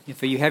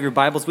If you have your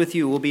Bibles with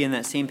you, we'll be in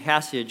that same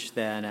passage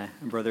that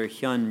Brother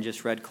Hyun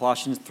just read,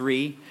 Colossians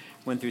 3,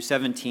 1 through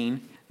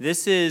 17.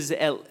 This is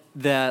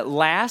the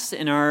last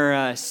in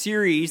our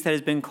series that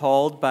has been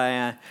called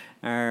by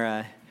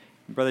our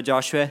Brother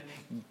Joshua,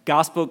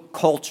 Gospel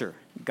Culture.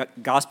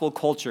 Gospel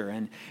culture.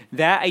 And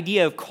that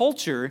idea of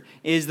culture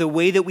is the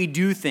way that we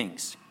do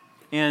things.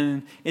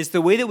 And it's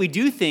the way that we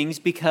do things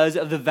because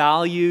of the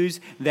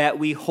values that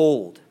we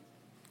hold.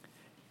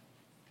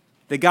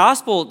 The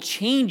gospel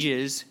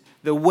changes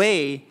the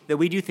way that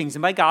we do things.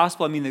 And by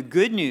gospel, I mean the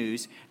good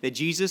news that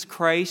Jesus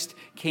Christ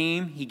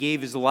came, he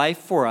gave his life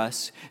for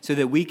us so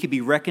that we could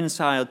be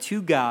reconciled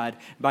to God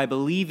by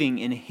believing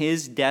in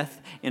his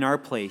death in our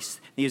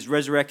place. He is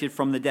resurrected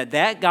from the dead.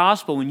 That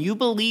gospel, when you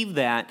believe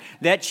that,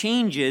 that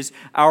changes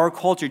our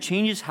culture,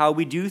 changes how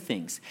we do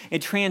things.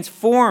 It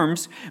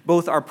transforms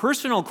both our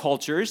personal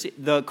cultures,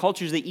 the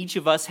cultures that each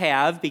of us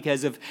have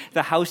because of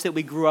the house that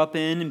we grew up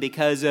in and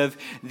because of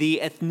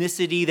the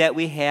ethnicity that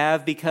we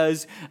have,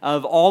 because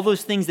of all those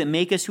things that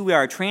make us who we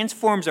are. It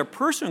transforms our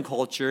personal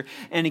culture,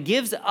 and it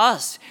gives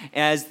us,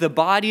 as the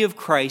body of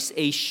Christ,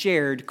 a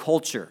shared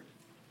culture.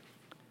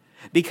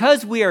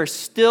 Because we are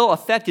still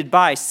affected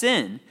by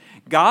sin,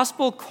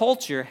 gospel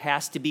culture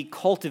has to be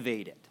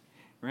cultivated,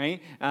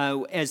 right?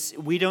 As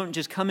we don't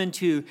just come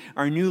into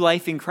our new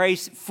life in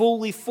Christ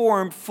fully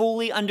formed,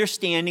 fully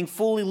understanding,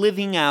 fully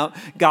living out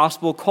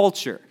gospel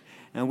culture.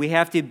 And we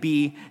have to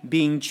be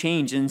being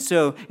changed. And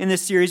so in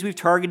this series, we've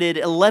targeted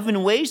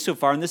 11 ways so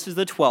far, and this is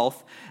the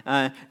 12th,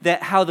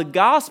 that how the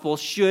gospel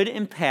should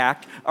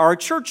impact our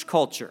church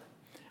culture.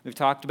 We've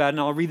talked about it, and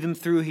I'll read them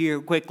through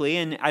here quickly.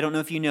 And I don't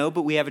know if you know,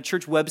 but we have a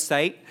church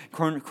website,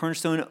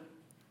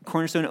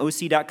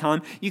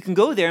 cornerstoneoc.com. You can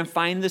go there and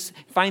find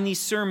these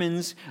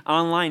sermons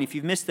online if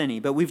you've missed any.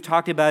 But we've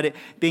talked about it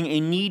being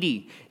a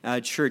needy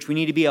church. We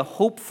need to be a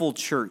hopeful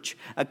church,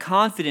 a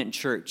confident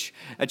church,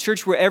 a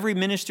church where every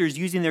minister is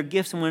using their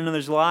gifts in one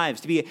another's lives,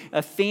 to be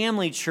a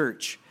family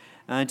church,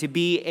 to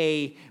be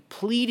a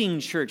pleading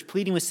church,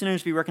 pleading with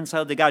sinners to be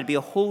reconciled to God, to be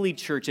a holy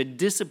church, a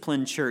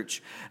disciplined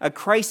church, a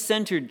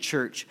Christ-centered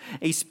church,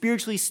 a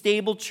spiritually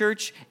stable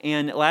church,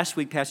 and last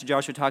week Pastor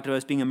Joshua talked about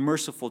us being a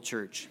merciful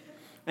church.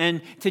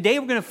 And today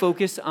we're going to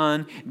focus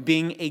on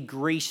being a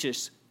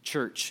gracious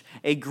church,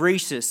 a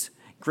gracious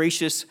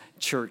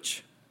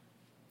church.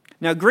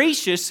 Now,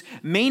 gracious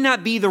may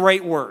not be the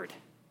right word.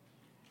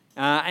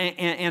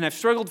 And I've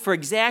struggled for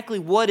exactly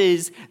what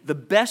is the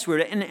best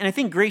word. And I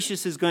think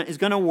gracious is going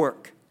to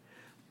work.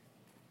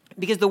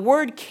 Because the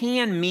word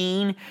can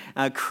mean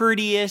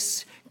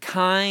courteous,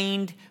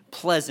 kind,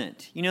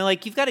 pleasant. You know,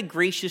 like you've got a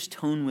gracious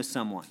tone with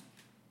someone.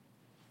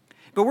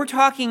 But we're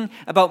talking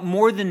about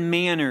more than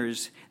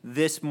manners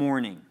this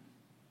morning.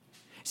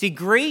 See,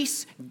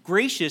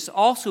 gracious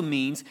also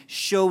means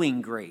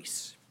showing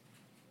grace.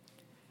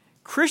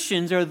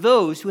 Christians are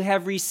those who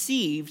have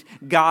received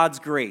God's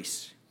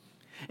grace.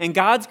 And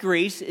God's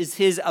grace is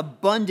his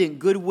abundant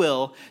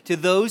goodwill to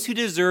those who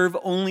deserve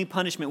only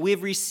punishment. We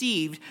have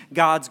received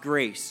God's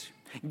grace.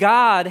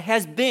 God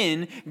has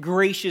been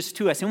gracious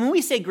to us. And when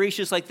we say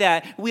gracious like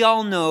that, we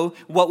all know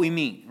what we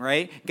mean,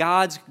 right?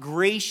 God's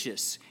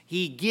gracious.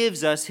 He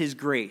gives us his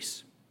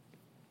grace.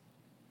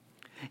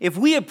 If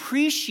we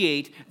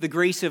appreciate the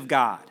grace of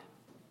God,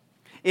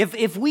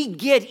 if we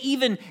get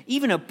even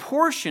a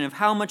portion of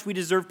how much we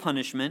deserve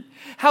punishment,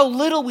 how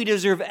little we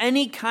deserve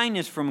any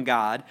kindness from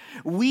God,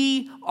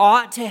 we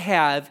ought to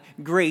have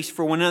grace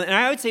for one another. And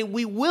I would say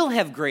we will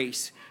have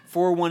grace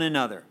for one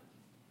another.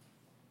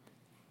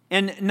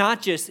 And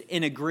not just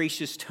in a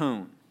gracious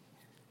tone.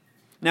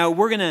 Now,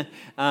 we're going to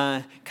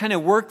kind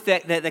of work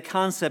that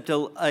concept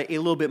a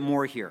little bit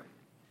more here.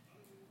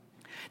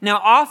 Now,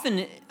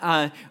 often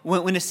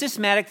when a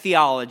systematic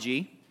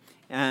theology,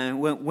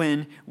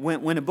 when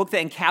a book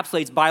that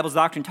encapsulates Bible's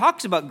doctrine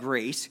talks about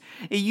grace,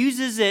 it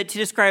uses it to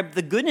describe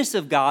the goodness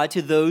of God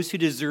to those who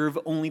deserve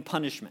only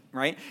punishment,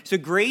 right? So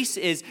grace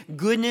is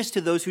goodness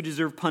to those who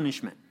deserve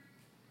punishment.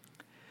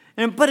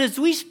 But as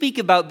we speak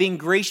about being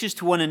gracious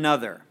to one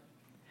another,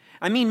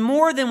 I mean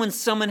more than when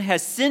someone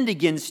has sinned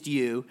against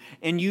you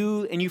and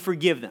you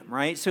forgive them,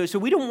 right? So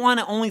we don't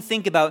want to only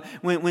think about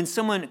when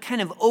someone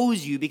kind of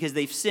owes you because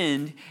they've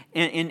sinned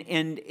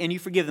and you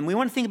forgive them. We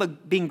want to think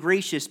about being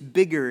gracious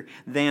bigger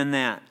than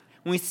that.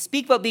 When we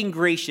speak about being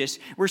gracious,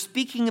 we're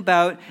speaking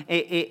about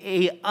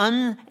an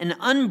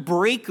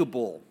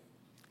unbreakable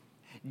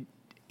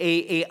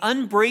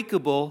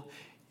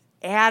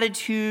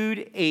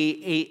attitude,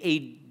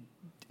 a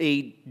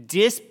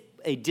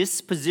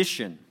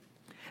disposition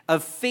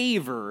of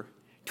favor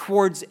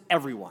towards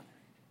everyone.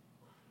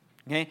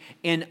 Okay?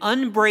 An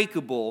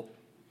unbreakable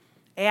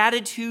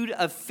attitude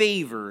of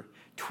favor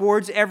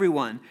towards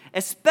everyone,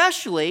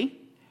 especially,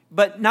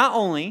 but not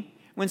only,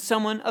 when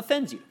someone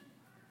offends you.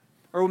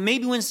 Or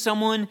maybe when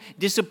someone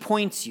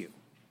disappoints you.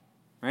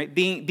 Right?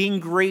 Being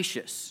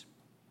gracious.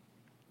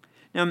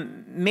 Now,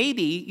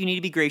 maybe you need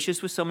to be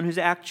gracious with someone who's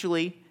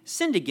actually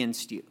sinned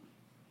against you.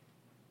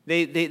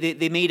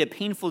 They made a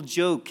painful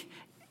joke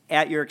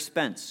at your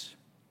expense.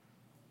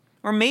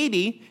 Or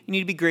maybe you need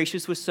to be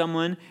gracious with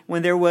someone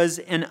when there was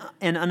an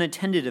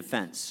unattended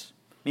offense.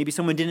 Maybe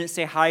someone didn't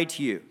say hi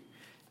to you.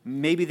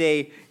 Maybe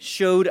they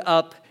showed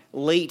up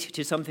late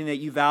to something that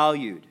you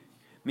valued.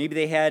 Maybe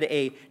they had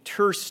a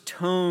terse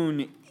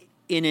tone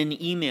in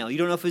an email. You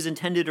don't know if it was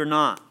intended or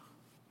not.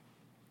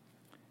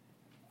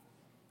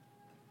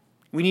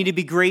 We need to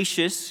be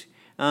gracious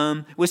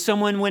with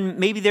someone when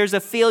maybe there's a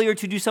failure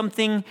to do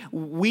something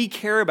we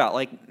care about.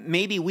 Like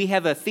maybe we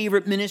have a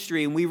favorite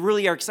ministry and we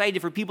really are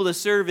excited for people to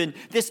serve in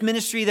this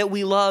ministry that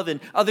we love and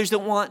others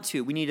don't want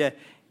to. We need to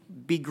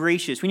be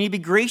gracious. We need to be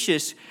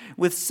gracious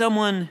with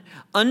someone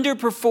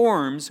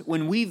underperforms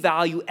when we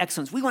value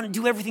excellence. We want to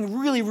do everything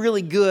really,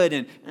 really good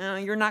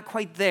and you're not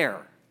quite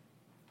there.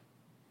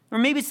 Or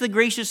maybe it's the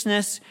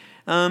graciousness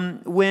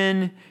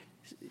when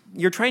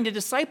you're trying to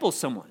disciple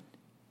someone.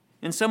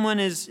 And someone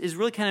is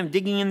really kind of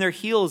digging in their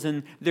heels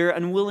and they're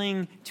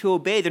unwilling to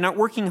obey. They're not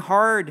working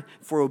hard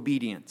for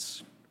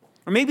obedience.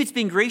 Or maybe it's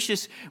being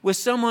gracious with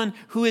someone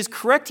who is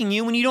correcting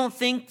you when you don't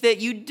think that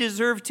you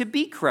deserve to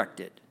be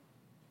corrected.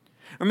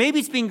 Or maybe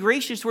it's being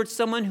gracious towards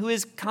someone who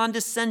is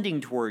condescending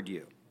toward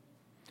you.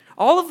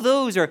 All of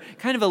those are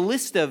kind of a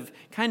list of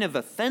kind of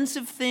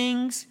offensive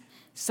things.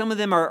 Some of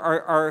them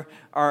are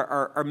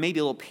maybe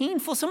a little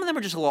painful. Some of them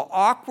are just a little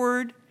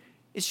awkward.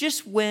 It's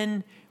just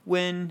when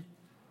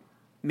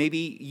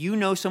maybe you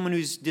know someone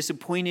who's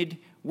disappointed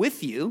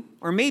with you,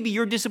 or maybe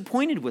you're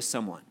disappointed with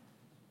someone.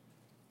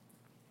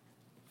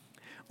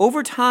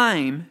 Over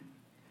time,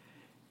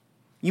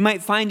 you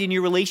might find in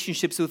your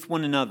relationships with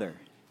one another,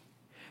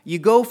 you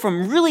go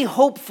from really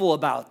hopeful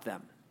about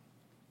them.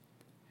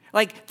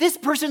 Like, this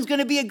person's going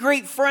to be a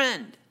great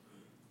friend.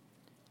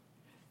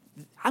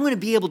 I'm going to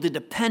be able to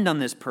depend on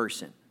this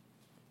person.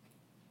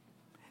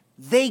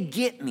 They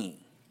get me.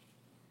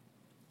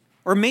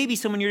 Or maybe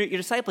someone you're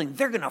discipling,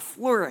 they're going to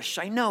flourish.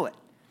 I know it.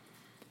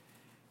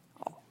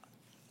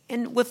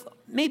 And with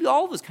maybe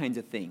all those kinds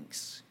of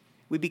things,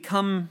 we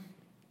become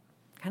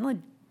kind of like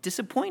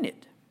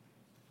disappointed.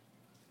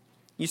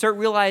 You start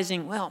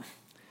realizing,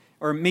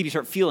 or maybe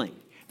start feeling,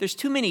 there's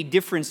too many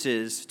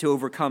differences to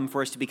overcome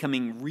for us to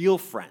becoming real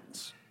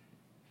friends.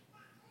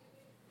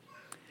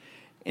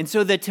 And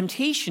so the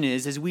temptation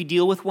is, as we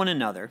deal with one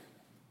another,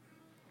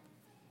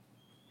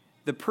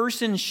 the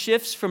person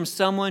shifts from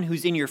someone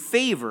who's in your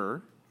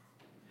favor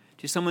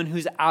to someone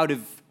who's out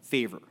of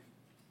favor,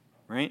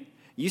 right?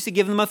 You used to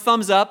give them a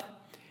thumbs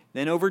up,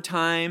 then over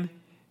time,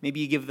 maybe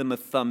you give them a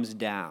thumbs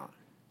down.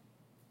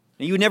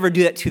 Now, you would never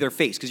do that to their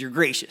face because you're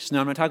gracious. No,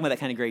 I'm not talking about that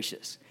kind of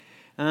gracious.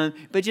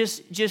 But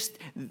just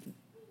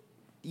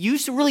you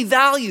used to really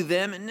value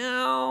them, and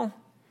now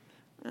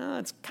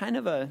it's kind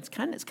of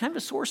a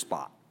sore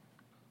spot.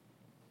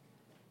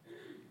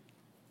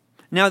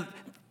 Now,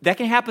 that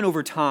can happen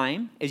over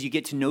time as you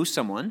get to know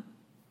someone.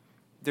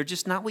 They're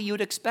just not what you had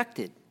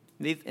expected,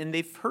 and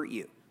they've hurt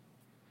you.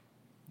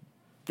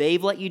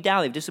 They've let you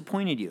down. They've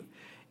disappointed you.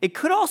 It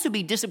could also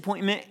be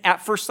disappointment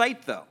at first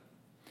sight, though,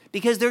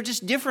 because they're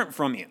just different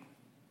from you.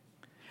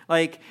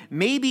 Like,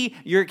 maybe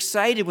you're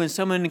excited when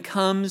someone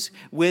comes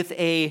with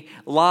a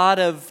lot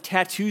of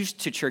tattoos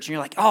to church, and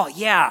you're like, oh,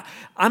 yeah,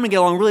 I'm going to get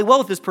along really well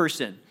with this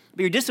person.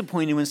 But you're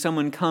disappointed when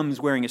someone comes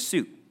wearing a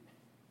suit.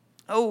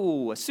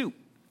 Oh, a suit.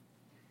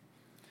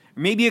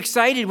 Maybe you're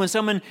excited when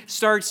someone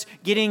starts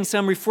getting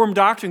some Reformed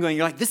doctrine going.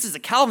 You're like, this is a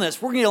Calvinist.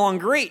 We're going to get along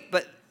great.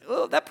 But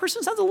that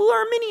person sounds a little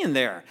Arminian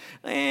there.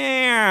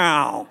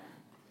 Ow.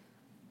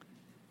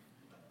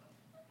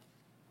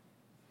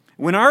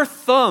 When our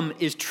thumb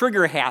is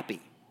trigger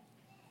happy,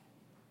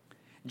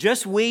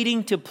 just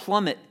waiting to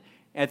plummet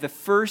at the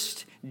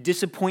first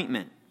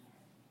disappointment,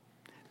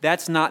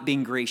 that's not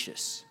being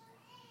gracious.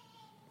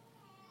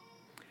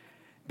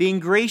 Being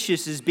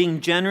gracious is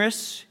being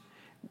generous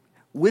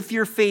with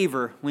your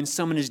favor when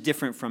someone is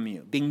different from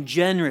you. Being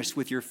generous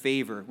with your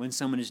favor when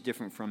someone is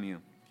different from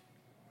you.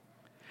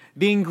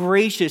 Being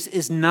gracious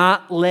is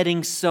not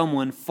letting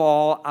someone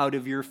fall out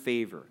of your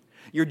favor.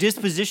 Your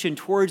disposition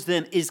towards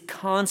them is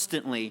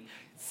constantly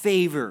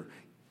favor.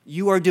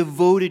 You are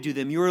devoted to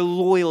them. You are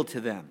loyal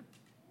to them.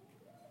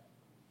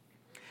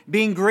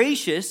 Being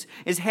gracious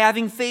is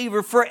having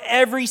favor for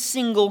every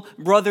single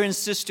brother and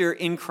sister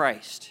in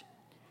Christ.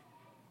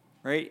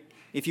 Right?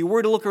 If you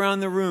were to look around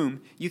the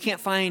room, you can't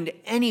find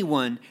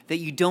anyone that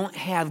you don't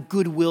have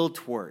goodwill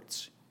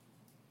towards.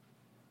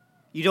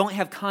 You don't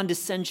have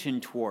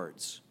condescension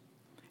towards.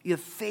 You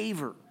have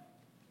favor.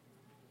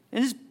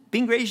 And this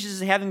being gracious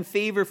is having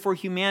favor for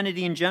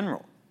humanity in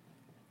general.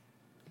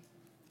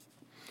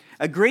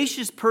 A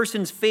gracious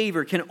person's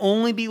favor can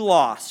only be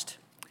lost,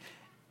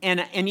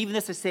 and even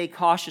this I say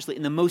cautiously,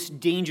 in the most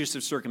dangerous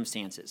of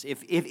circumstances.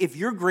 If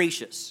you're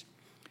gracious,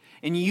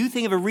 and you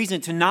think of a reason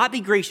to not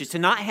be gracious, to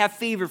not have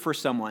favor for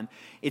someone,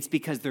 it's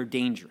because they're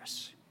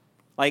dangerous.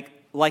 Like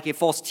a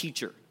false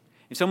teacher.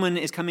 If someone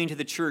is coming to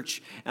the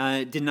church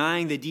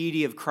denying the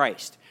deity of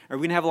Christ, are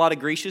we going to have a lot of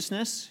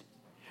graciousness?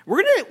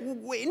 We're going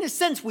to, in a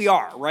sense we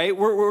are, right?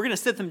 We're going to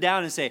sit them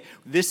down and say,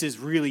 this is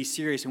really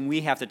serious and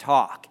we have to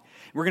talk.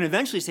 We're going to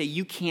eventually say,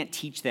 you can't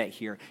teach that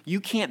here. You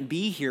can't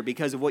be here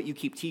because of what you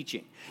keep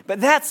teaching. But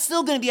that's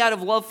still going to be out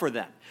of love for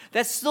them.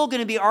 That's still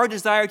going to be our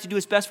desire to do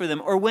what's best for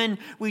them. Or when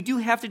we do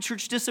have to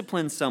church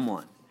discipline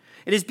someone,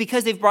 it is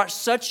because they've brought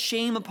such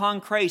shame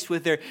upon Christ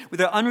with their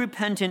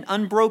unrepentant,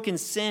 unbroken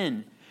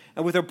sin,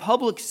 and with their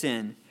public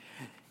sin,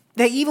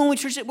 that even when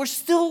church, we're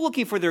still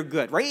looking for their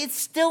good, right? It's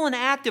still an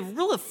act of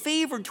real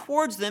favor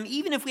towards them,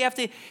 even if we have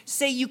to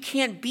say you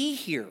can't be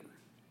here,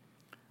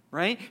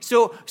 right?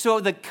 So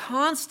the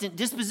constant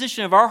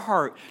disposition of our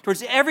heart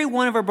towards every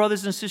one of our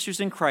brothers and sisters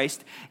in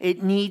Christ,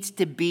 it needs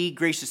to be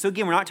gracious. So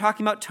again, we're not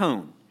talking about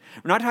tone.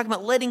 We're not talking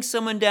about letting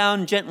someone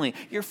down gently.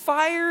 You're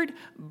fired,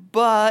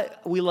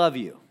 but we love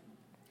you.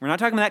 We're not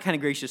talking about that kind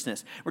of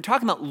graciousness. We're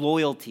talking about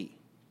loyalty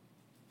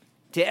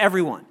to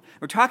everyone.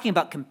 We're talking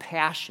about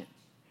compassion.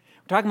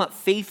 We're talking about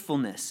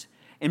faithfulness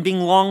and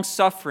being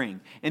long-suffering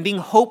and being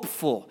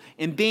hopeful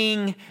and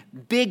being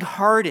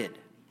big-hearted.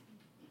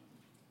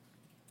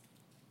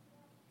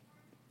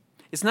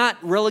 It's not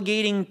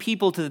relegating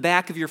people to the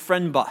back of your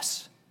friend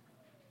bus.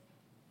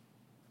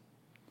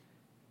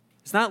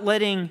 It's not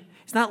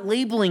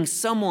labeling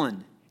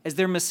someone as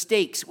their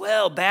mistakes.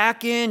 Well,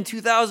 back in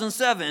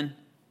 2007,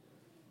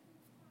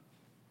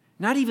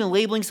 not even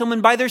labeling someone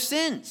by their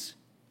sins.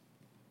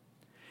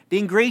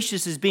 Being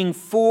gracious is being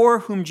for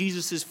whom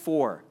Jesus is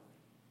for,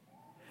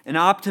 and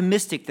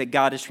optimistic that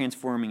God is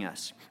transforming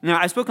us. Now,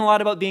 I've spoken a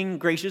lot about being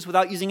gracious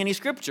without using any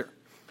scripture.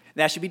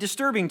 That should be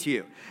disturbing to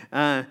you.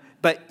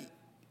 But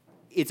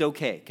it's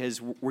okay,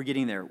 because we're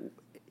getting there.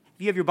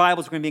 If you have your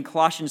Bibles, we're going to be in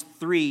Colossians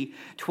 3,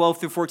 12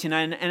 through 14.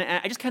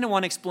 And I just kind of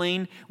want to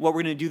explain what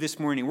we're going to do this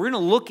morning. We're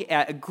going to look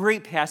at a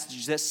great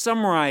passage that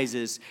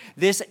summarizes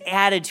this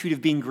attitude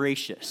of being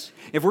gracious.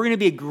 If we're going to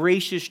be a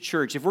gracious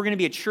church, if we're going to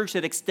be a church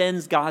that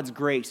extends God's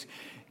grace,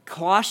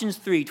 Colossians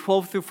 3,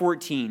 12 through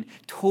 14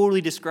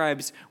 totally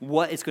describes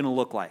what it's going to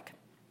look like.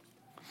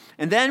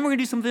 And then we're going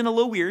to do something a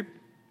little weird.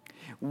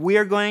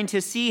 We're going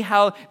to see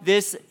how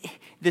this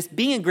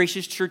being a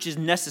gracious church is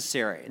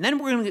necessary. And then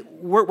we're going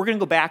to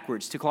go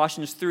backwards to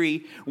Colossians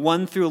 3,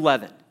 1 through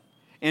 11.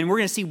 And we're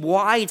going to see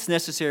why it's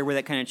necessary with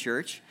that kind of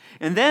church.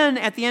 And then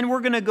at the end, we're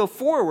going to go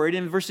forward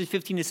in verses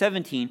 15 to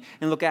 17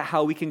 and look at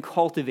how we can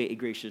cultivate a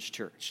gracious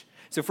church.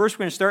 So first,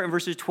 we're going to start in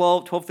verses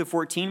 12 through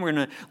 14. We're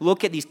going to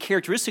look at these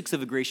characteristics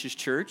of a gracious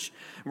church.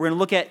 We're going to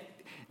look at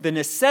the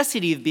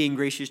necessity of being a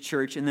gracious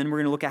church, and then we're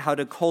going to look at how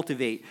to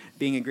cultivate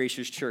being a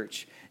gracious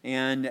church.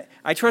 And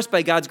I trust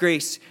by God's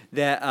grace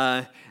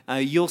that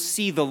you'll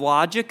see the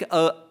logic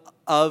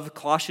of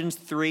Colossians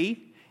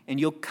 3, and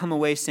you'll come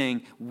away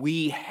saying,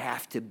 we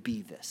have to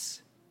be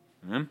this.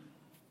 Mm-hmm.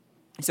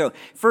 So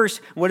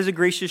first, what does a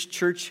gracious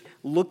church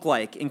look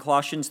like in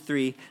Colossians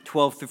 3,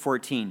 12 through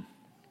 14?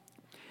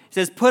 It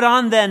says, put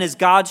on then as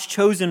God's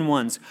chosen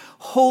ones,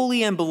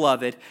 holy and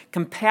beloved,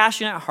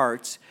 compassionate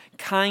hearts,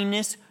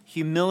 kindness,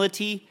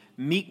 humility,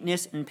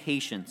 meekness, and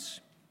patience.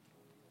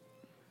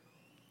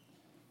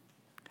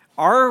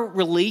 Our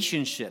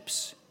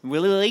relationships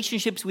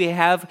we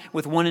have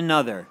with one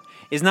another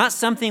is not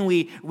something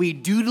we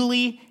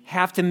dutifully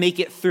have to make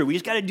it through. We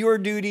just got to do our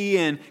duty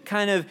and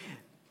kind of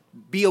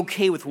be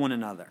okay with one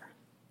another.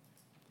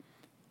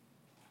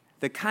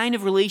 The kind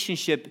of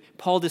relationship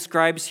Paul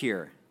describes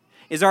here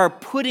is our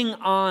putting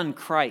on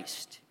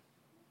Christ.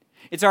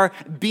 It's our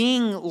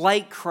being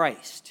like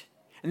Christ.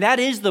 And that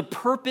is the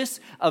purpose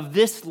of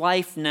this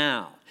life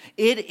now.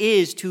 It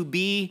is to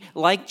be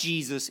like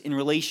Jesus in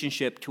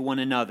relationship to one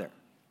another.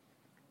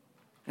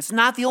 It's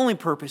not the only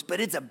purpose, but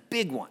it's a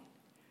big one.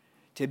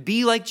 To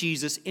be like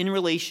Jesus in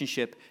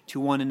relationship to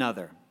one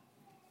another.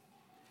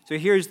 So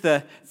here's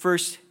the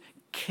first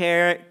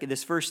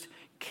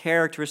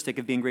characteristic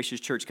of being a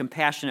gracious church: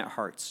 compassionate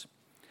hearts.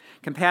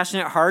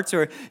 Compassionate hearts,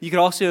 or you could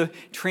also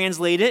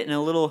translate it in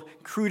a little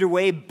cruder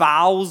way,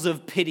 bowels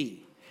of pity.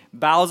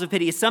 Bowels of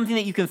pity is something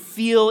that you can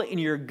feel in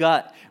your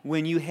gut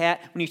when you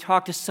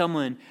talk to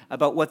someone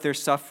about what they're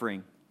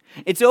suffering.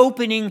 It's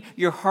opening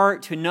your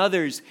heart to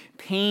another's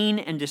pain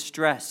and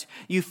distress.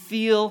 You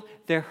feel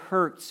their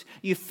hurts.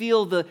 You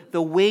feel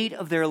the weight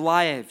of their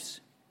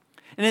lives.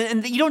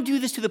 And you don't do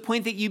this to the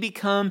point that you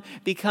become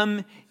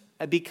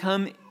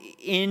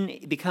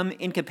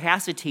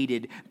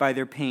incapacitated by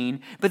their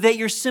pain, but that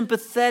you're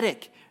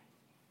sympathetic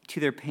to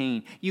their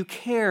pain. You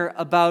care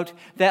about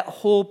that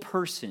whole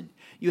person.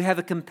 You have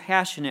a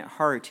compassionate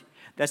heart.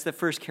 That's the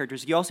first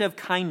characteristic. You also have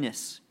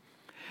kindness.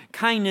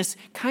 Kindness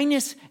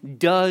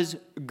does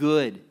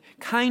good.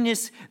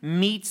 Kindness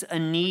meets a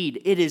need.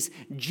 It is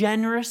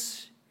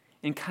generous,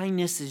 and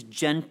kindness is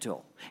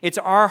gentle. It's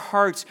our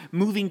hearts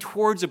moving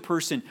towards a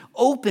person,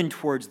 open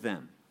towards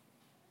them.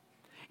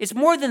 It's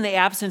more than the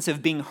absence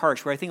of being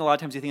harsh, where I think a lot of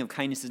times we think of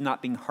kindness as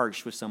not being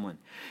harsh with someone.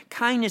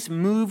 Kindness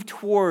moves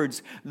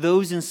towards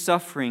those in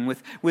suffering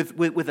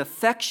with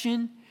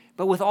affection,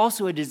 but with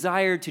also a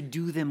desire to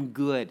do them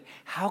good.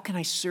 How can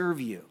I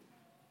serve you?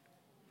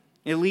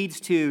 It leads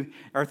to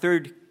our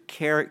third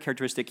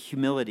characteristic,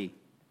 humility.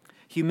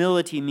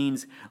 Humility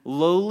means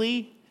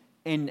lowly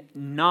and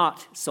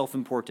not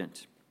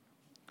self-important.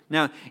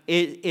 Now,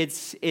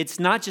 it's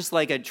not just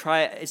like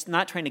it's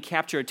not trying to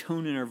capture a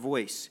tone in our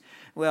voice.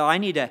 Well, I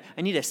need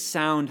to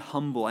sound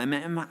humble.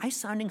 Am I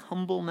sounding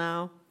humble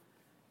now?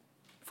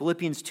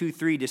 Philippians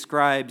 2:3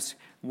 describes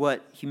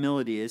what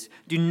humility is.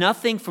 Do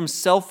nothing from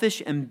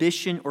selfish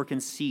ambition or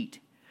conceit,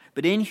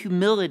 but in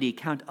humility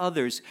count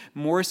others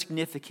more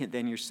significant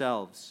than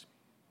yourselves.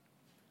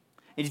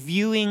 It's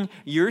viewing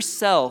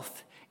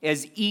yourself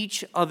as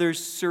each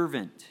other's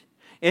servant.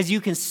 As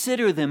you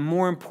consider them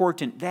more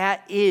important,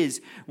 that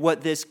is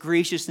what this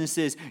graciousness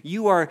is.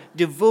 You are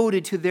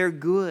devoted to their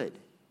good,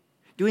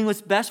 doing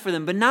what's best for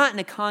them, but not in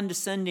a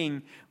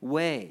condescending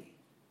way.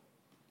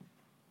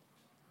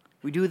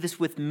 We do this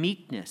with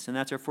meekness, and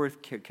that's our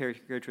fourth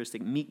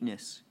characteristic,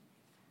 meekness.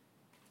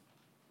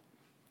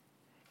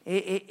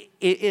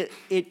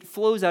 It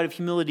flows out of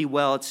humility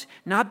well. It's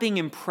not being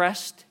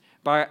impressed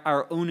by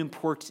our own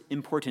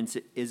importance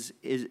is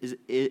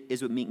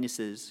what meekness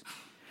is.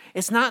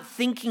 It's not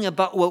thinking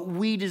about what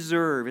we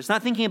deserve. It's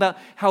not thinking about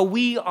how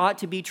we ought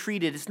to be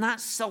treated. It's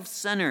not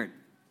self-centered.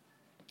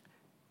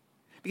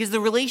 Because the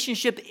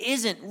relationship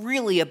isn't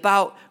really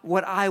about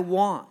what I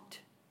want.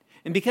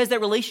 And because that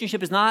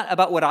relationship is not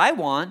about what I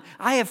want,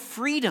 I have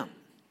freedom.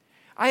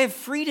 I have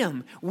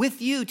freedom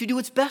with you to do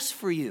what's best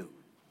for you.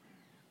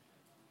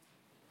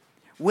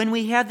 When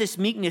we have this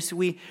meekness,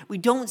 we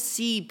don't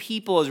see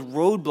people as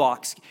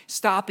roadblocks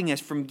stopping us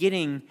from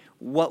getting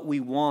what we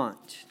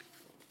want.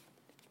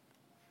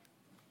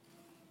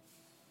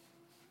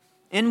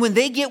 And when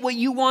they get what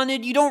you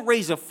wanted, you don't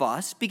raise a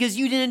fuss because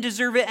you didn't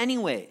deserve it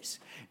anyways.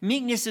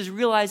 Meekness is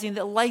realizing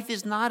that life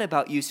is not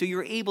about you, so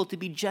you're able to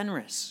be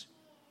generous.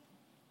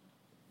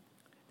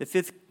 The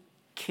fifth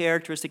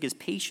characteristic is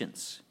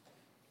patience.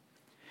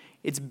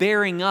 It's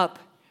bearing up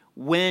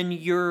when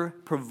you're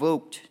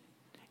provoked.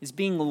 It's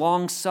being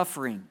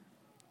long-suffering.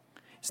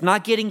 It's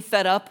not getting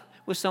fed up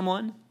with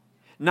someone,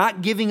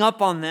 not giving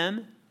up on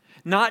them,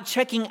 not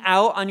checking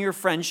out on your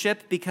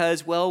friendship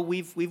because, well,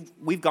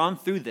 we've gone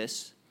through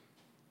this.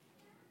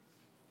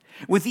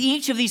 With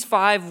each of these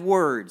 5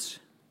 words,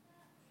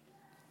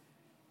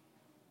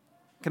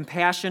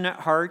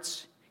 compassionate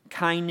hearts,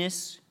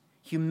 kindness,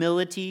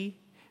 humility,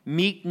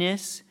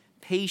 meekness,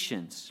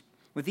 patience.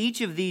 With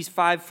each of these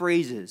 5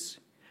 phrases,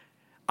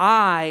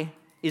 I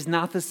is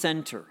not the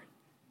center.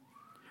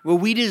 What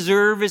we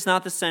deserve is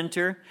not the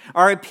center.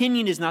 Our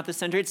opinion is not the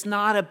center. It's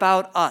not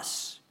about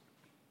us.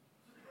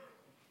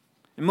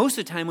 And most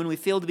of the time when we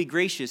fail to be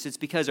gracious, it's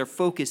because our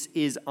focus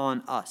is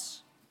on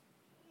us.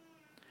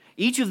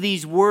 Each of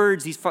these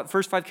words, these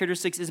first 5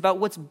 characteristics, is about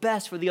what's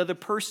best for the other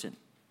person.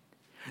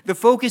 The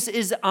focus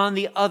is on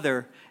the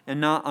other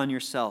and not on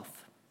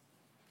yourself.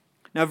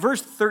 Now,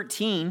 verse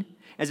 13,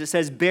 as it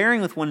says,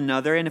 bearing with one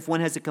another, and if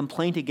one has a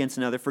complaint against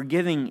another,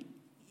 forgiving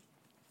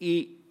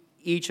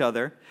each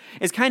other,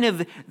 is kind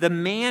of the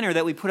manner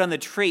that we put on the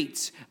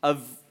traits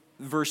of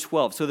verse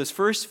 12. So those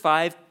first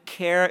 5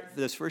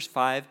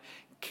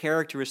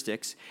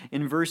 characteristics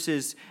in verse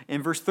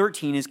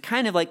 13 is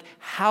kind of like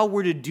how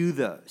we're to do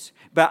those.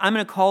 But I'm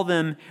going to call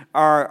them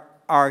our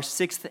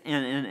 6th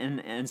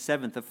and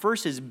 7th. The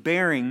first is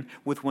bearing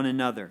with one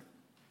another.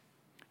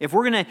 If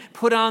we're going to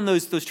put on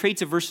those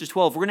traits of verses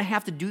 12, we're going to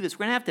have to do this.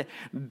 We're going to have to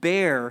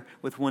bear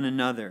with one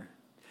another.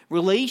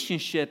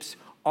 Relationships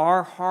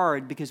are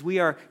hard because we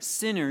are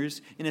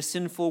sinners in a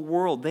sinful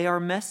world. They are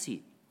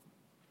messy.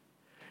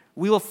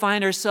 We will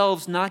find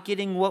ourselves not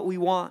getting what we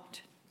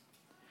want.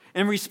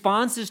 And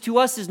responses to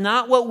us is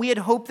not what we had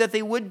hoped that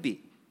they would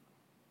be.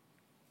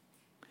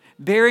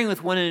 Bearing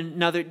with one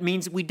another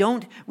means we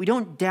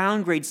don't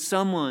downgrade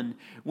someone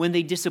when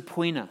they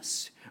disappoint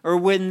us or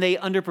when they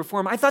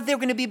underperform. I thought they were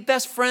going to be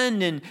best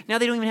friend, and now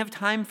they don't even have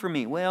time for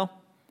me. Well,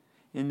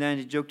 and then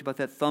I joked about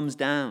that thumbs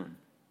down.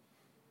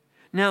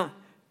 Now,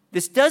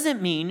 this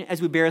doesn't mean,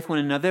 as we bear with one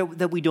another,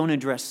 that we don't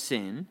address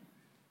sin.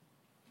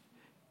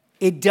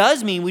 It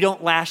does mean we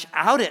don't lash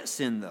out at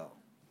sin, though.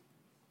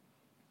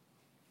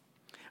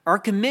 Our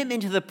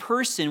commitment to the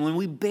person when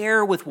we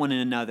bear with one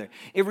another,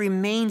 it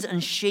remains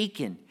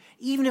unshaken,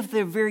 even if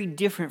they're very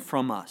different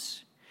from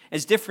us.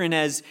 As different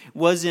as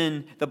was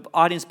in the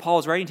audience Paul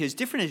is writing to, as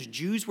different as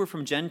Jews were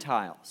from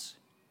Gentiles.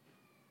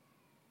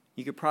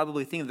 You could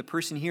probably think of the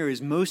person here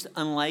as most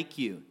unlike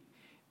you,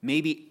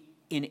 maybe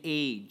in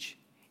age,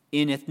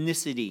 in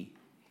ethnicity,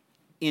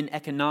 in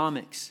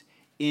economics,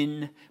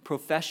 in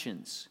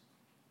professions,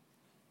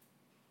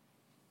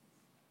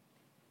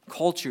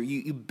 culture.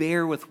 You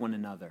bear with one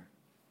another.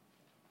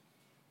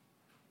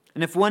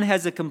 And if one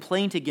has a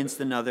complaint against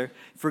another,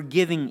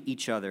 forgiving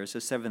each other is a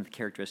 7th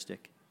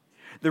characteristic.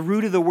 The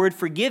root of the word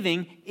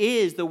forgiving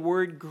is the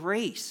word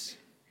grace.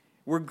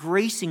 We're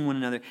gracing one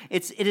another.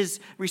 It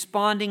is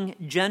responding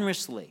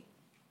generously.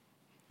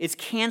 It's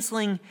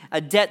canceling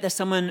a debt that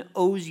someone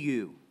owes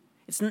you.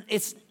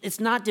 It's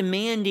not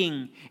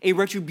demanding a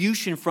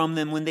retribution from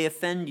them when they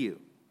offend you.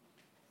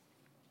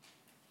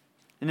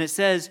 And it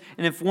says,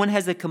 and if one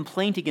has a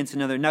complaint against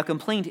another. Now,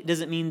 complaint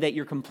doesn't mean that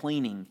you're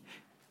complaining.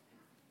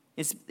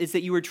 It's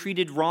that you were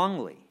treated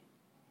wrongly.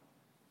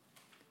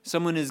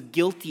 Someone is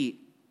guilty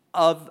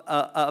of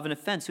an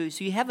offense. So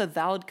you have a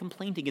valid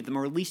complaint against them,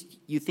 or at least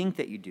you think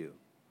that you do.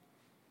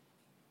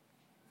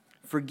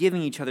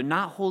 Forgiving each other,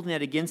 not holding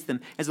that against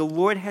them. As the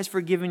Lord has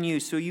forgiven you,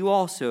 so you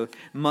also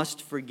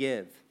must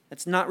forgive.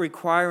 It's not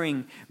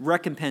requiring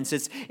recompense.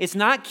 It's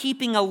not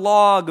keeping a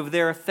log of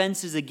their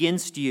offenses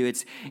against you.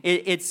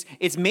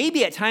 It's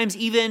maybe at times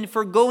even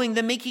forgoing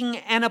them, making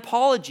an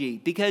apology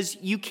because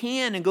you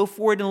can and go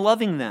forward in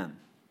loving them.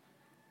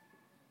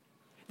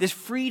 This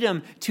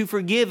freedom to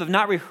forgive, of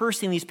not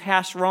rehearsing these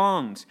past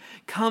wrongs,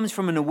 comes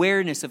from an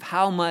awareness of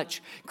how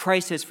much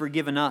Christ has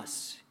forgiven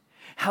us,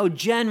 how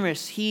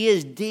generous he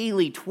is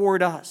daily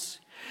toward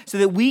us, so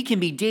that we can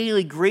be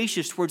daily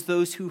gracious towards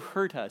those who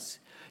hurt us,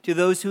 to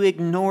those who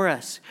ignore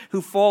us,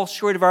 who fall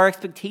short of our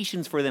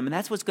expectations for them. And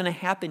that's what's going to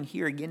happen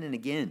here again and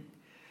again.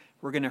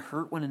 We're going to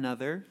hurt one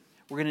another.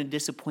 We're going to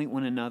disappoint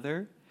one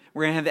another.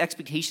 We're going to have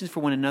expectations for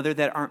one another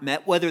that aren't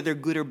met, whether they're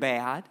good or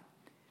bad.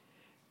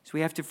 So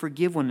we have to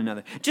forgive one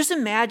another. Just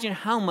imagine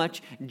how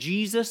much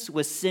Jesus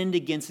was sinned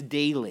against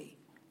daily.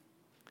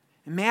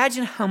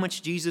 Imagine how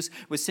much Jesus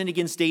was sinned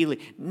against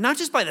daily, not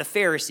just by the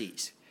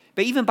Pharisees,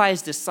 but even by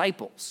his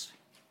disciples.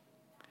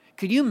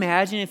 Could you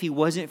imagine if he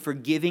wasn't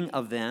forgiving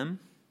of them?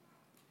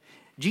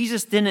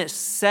 Jesus didn't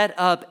set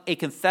up a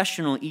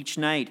confessional each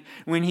night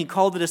when he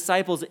called the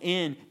disciples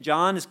in.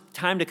 John, it's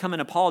time to come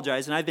and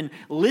apologize, and I've been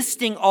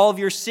listing all of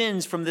your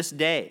sins from this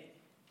day.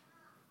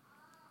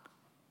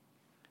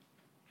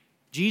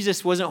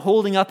 Jesus wasn't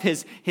holding up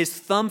his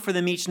thumb for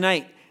them each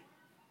night.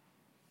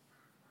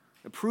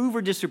 Approve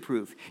or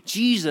disapprove.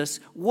 Jesus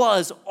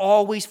was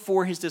always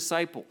for his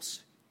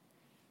disciples.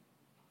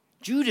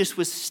 Judas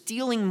was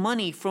stealing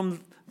money from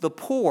the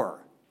poor.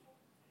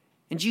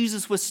 And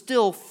Jesus was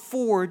still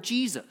for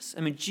Jesus.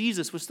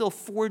 Jesus was still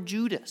for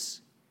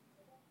Judas.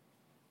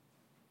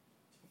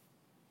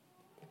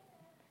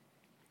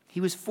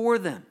 He was for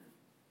them.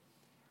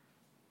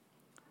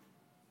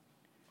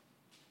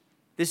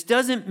 This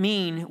doesn't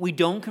mean we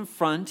don't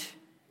confront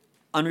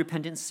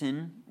unrepentant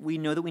sin. We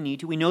know that we need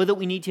to. We know that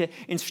we need to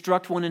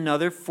instruct one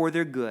another for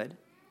their good.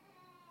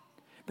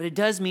 But it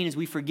does mean as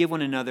we forgive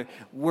one another,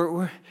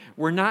 we're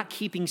not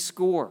keeping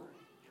score.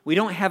 We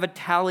don't have a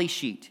tally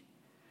sheet.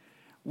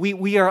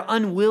 We are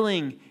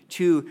unwilling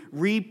to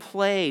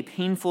replay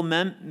painful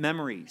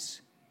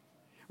memories.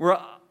 We're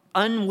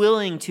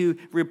unwilling to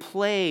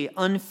replay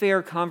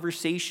unfair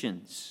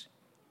conversations.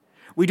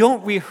 We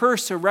don't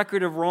rehearse a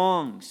record of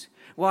wrongs.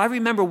 Well, I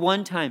remember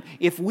one time,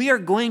 if we are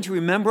going to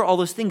remember all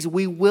those things,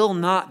 we will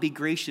not be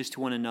gracious to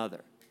one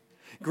another.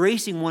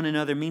 Gracing one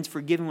another means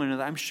forgiving one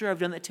another. I'm sure I've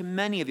done that to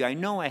many of you. I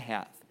know I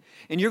have.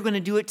 And you're going to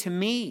do it to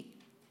me.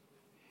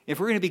 If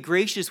we're going to be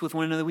gracious with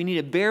one another, we need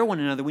to bear one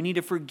another. We need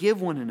to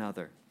forgive one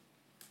another.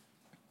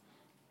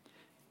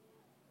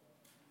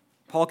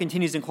 Paul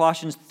continues in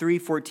Colossians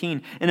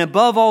 3:14, and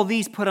above all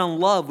these put on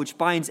love, which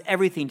binds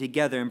everything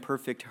together in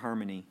perfect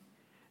harmony.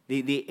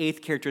 The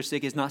eighth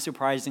characteristic is not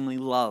surprisingly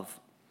love.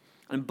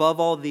 And above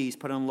all these,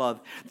 put on love.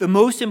 The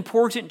most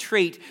important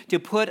trait to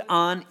put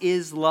on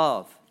is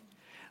love.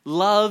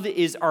 Love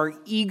is our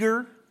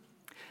eager,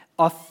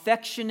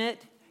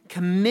 affectionate,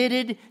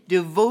 committed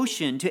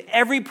devotion to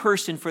every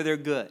person for their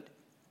good.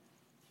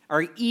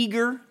 Our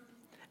eager,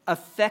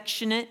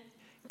 affectionate,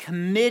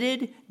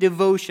 committed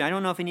devotion. I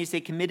don't know if I need to say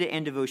committed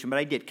and devotion, but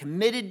I did.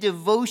 Committed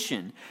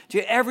devotion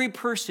to every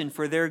person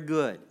for their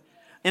good.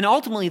 And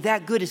ultimately,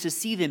 that good is to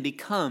see them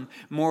become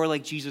more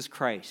like Jesus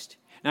Christ.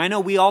 Now, I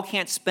know we all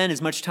can't spend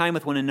as much time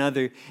with one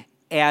another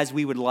as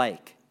we would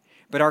like.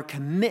 But our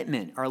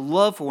commitment, our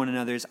love for one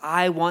another is,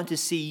 I want to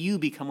see you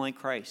become like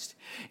Christ.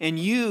 And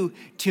you,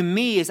 to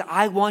me, is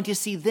I want to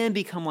see them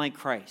become like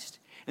Christ.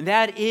 And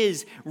that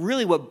is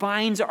really what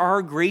binds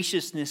our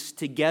graciousness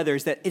together,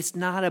 is that it's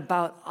not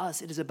about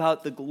us. It is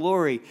about the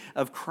glory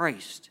of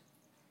Christ.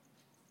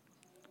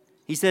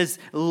 He says,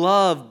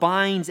 love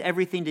binds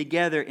everything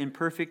together in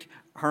perfect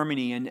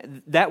harmony.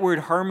 And that word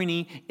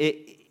harmony,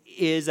 it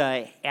is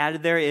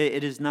added there.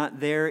 It is not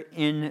there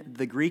in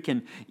the Greek,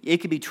 and it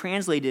could be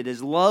translated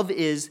as love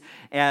is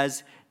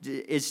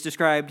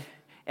described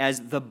as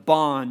the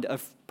bond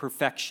of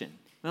perfection.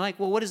 We're like,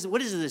 well, what is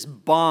this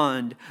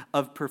bond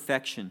of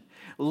perfection?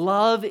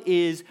 Love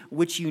is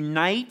which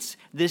unites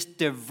this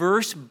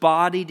diverse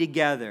body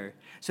together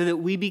so that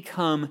we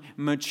become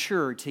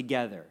mature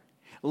together.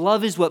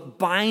 Love is what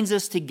binds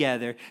us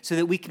together so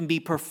that we can be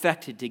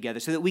perfected together,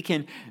 so that we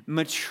can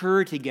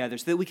mature together,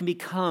 so that we can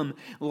become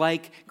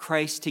like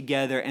Christ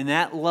together. And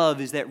that love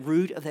is that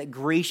root of that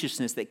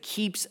graciousness that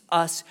keeps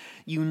us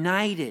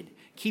united,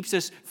 keeps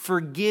us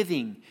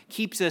forgiving,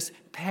 keeps us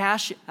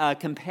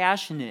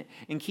compassionate,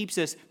 and keeps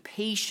us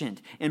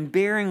patient and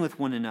bearing with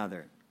one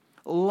another.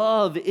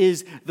 Love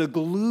is the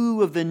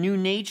glue of the new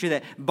nature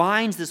that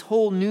binds this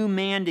whole new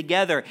man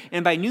together.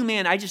 And by new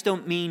man, I just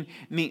don't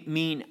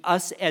mean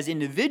us as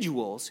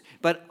individuals,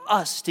 but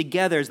us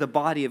together as the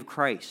body of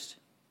Christ.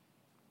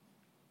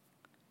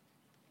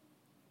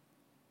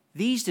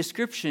 These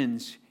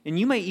descriptions, and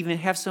you might even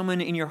have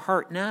someone in your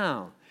heart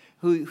now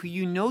who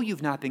you know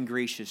you've not been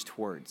gracious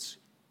towards,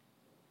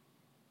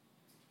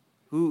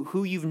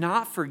 who you've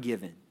not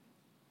forgiven.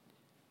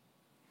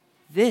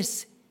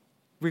 this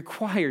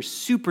requires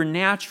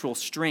supernatural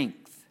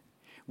strength.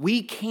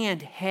 We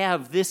can't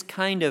have this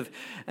kind of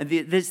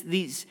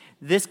this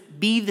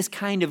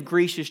kind of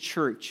gracious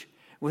church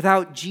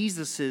without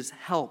Jesus'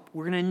 help.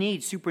 We're going to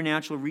need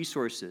supernatural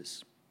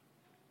resources.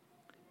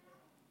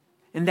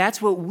 And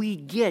that's what we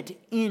get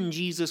in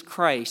Jesus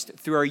Christ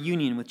through our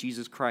union with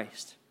Jesus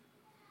Christ.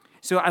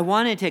 So I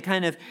wanted to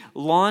kind of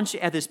launch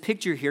at this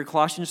picture here,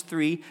 Colossians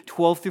 3,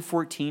 12 through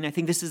 14. I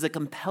think this is a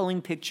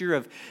compelling picture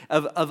of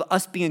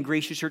us being a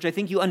gracious church. I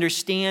think you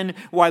understand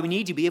why we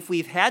need to be. If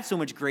we've had so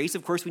much grace,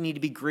 of course we need to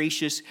be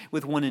gracious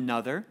with one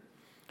another.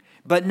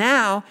 But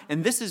now,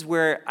 and this is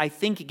where I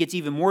think it gets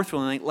even more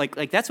thrilling,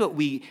 like that's what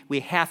we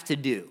have to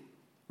do,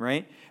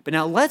 right? But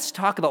now let's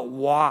talk about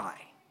why.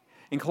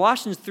 And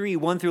Colossians 3,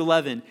 1 through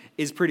 11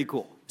 is pretty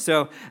cool.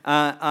 So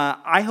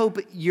I hope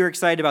you're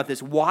excited about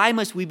this. Why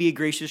must we be a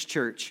gracious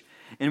church?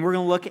 And we're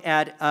going to look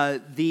at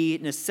the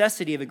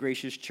necessity of a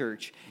gracious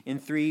church in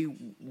 3,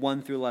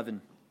 1 through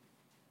 11.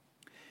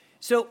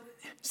 So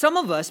some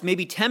of us may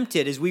be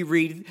tempted as we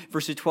read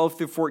verses 12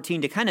 through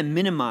 14 to kind of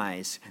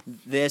minimize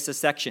this a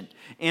section.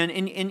 And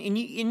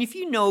if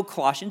you know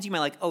Colossians, you might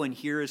like, oh, and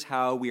here's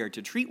how we are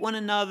to treat one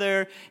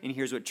another, and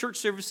here's what church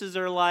services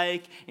are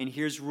like, and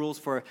here's rules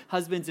for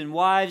husbands and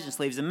wives and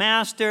slaves and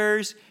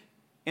masters.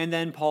 And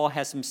then Paul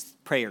has some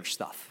prayer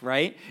stuff,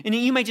 right? And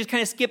you might just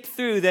kind of skip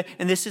through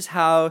and this is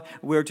how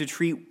we're to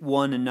treat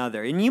one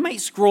another. And you might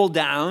scroll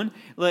down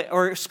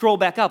or scroll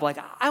back up like,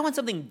 I want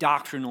something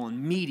doctrinal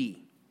and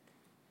meaty.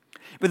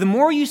 But the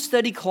more you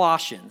study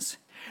Colossians,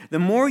 the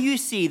more you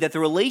see that the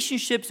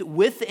relationships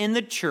within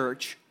the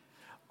church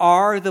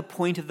are the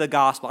point of the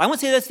gospel. I won't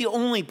say that's the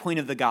only point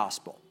of the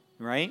gospel,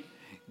 right?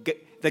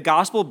 The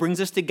gospel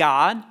brings us to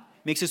God,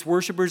 makes us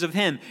worshipers of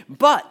Him.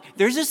 But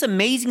there's this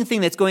amazing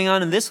thing that's going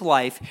on in this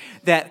life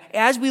that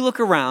as we look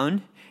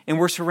around and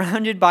we're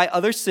surrounded by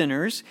other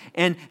sinners,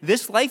 and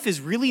this life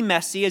is really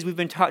messy, as we've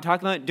been talking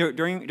about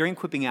during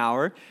equipping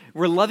hour.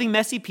 We're loving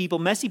messy people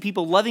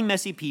loving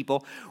messy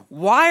people.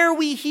 Why are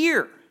we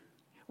here?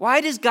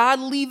 Why does God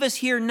leave us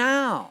here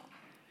now?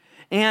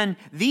 And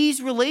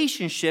these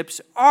relationships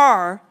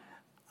are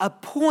a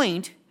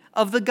point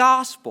of the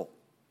gospel.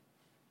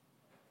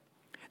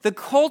 The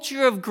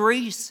culture of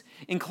grace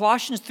in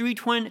Colossians 3,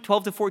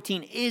 12 to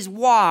 14 is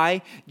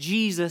why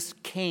Jesus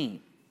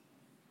came.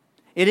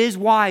 It is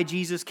why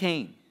Jesus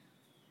came.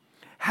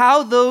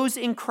 How those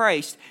in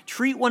Christ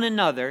treat one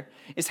another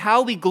is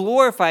how we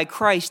glorify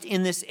Christ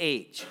in this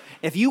age.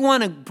 If you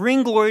want to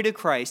bring glory to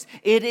Christ,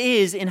 it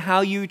is in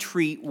how you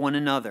treat one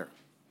another.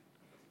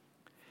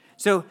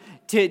 So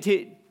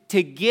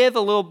to give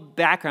a little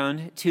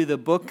background to the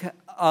book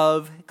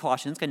of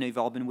Colossians, I know you've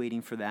all been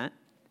waiting for that.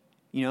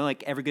 You know,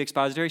 like every good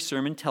expository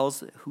sermon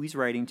tells who he's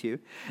writing to.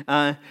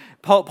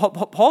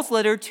 Paul's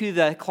letter to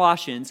the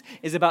Colossians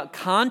is about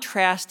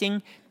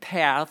contrasting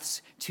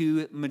paths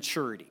to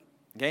maturity.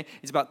 Okay?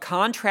 It's about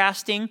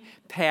contrasting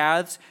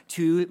paths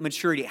to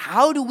maturity.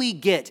 How do we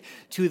get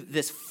to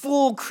this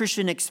full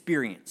Christian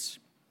experience?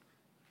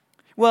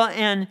 Well,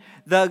 and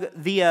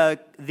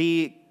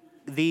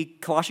the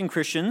Colossian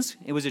Christians,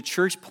 it was a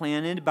church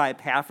planted by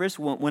Epaphras,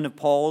 one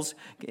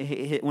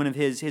of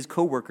his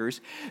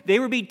co-workers. They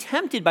were being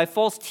tempted by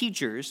false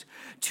teachers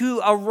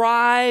to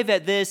arrive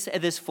at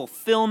this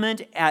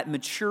fulfillment, at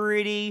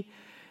maturity,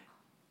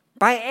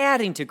 by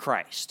adding to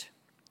Christ.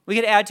 We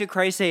could add to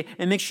Christ a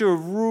mixture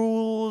of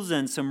rules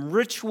and some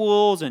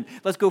rituals, and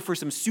let's go for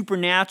some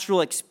supernatural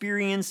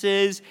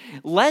experiences.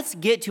 Let's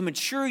get to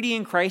maturity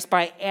in Christ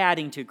by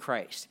adding to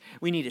Christ.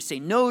 We need to say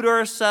no to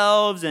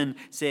ourselves and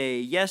say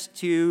yes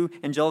to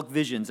angelic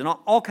visions and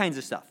all kinds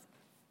of stuff.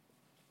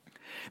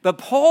 But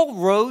Paul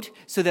wrote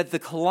so that the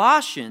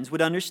Colossians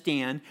would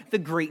understand the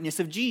greatness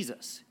of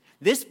Jesus.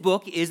 This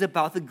book is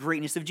about the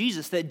greatness of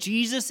Jesus, that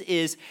Jesus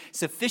is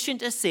sufficient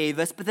to save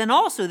us, but then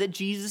also that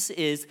Jesus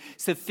is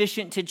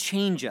sufficient to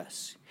change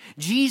us.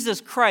 Jesus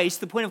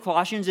Christ, the point of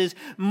Colossians, is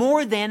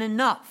more than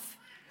enough.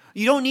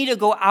 You don't need to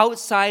go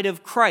outside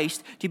of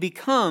Christ to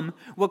become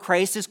what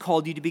Christ has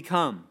called you to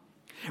become.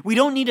 We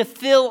don't need to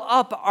fill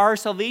up our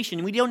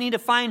salvation. We don't need to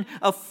find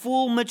a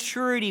full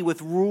maturity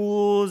with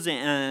rules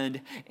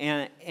and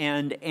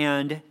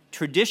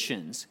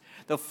traditions.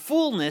 The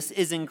fullness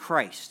is in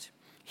Christ.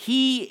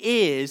 He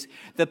is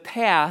the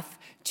path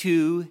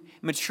to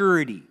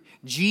maturity.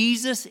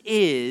 Jesus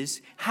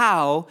is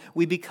how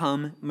we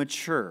become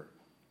mature.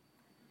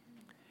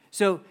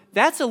 So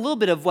that's a little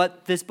bit of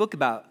what this book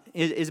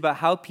is about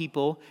how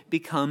people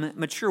become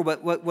mature,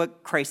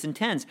 what Christ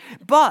intends.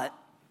 But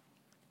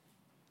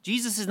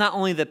Jesus is not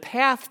only the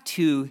path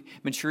to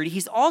maturity,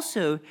 he's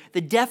also the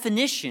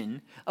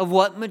definition of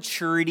what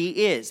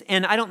maturity is.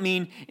 And I don't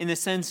mean in the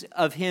sense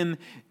of him,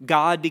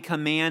 God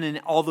become man, and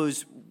all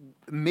those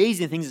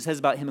amazing things it says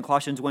about him in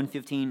Colossians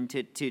 1:15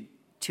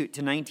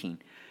 to 19.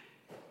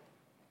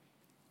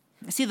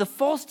 See, the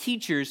false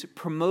teachers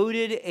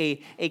promoted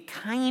a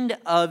kind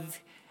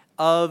of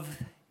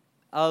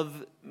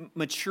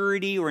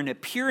maturity or an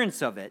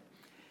appearance of it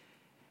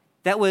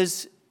that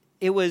was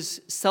it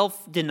was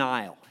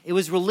self-denial. It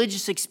was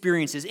religious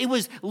experiences. It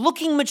was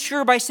looking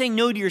mature by saying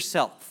no to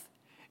yourself,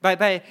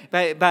 by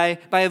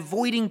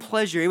avoiding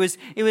pleasure. It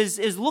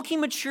was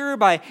looking mature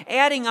by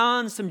adding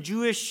on some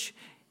Jewish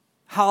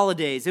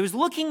holidays. It was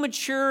looking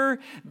mature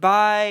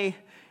by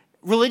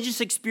religious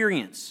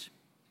experience.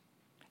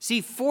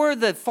 See, for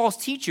the false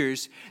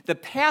teachers, the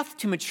path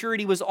to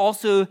maturity was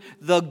also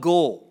the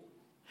goal.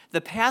 The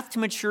path to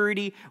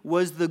maturity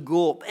was the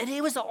goal. And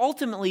it was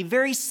ultimately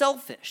very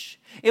selfish.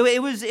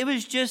 It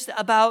was just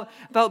about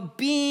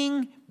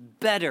being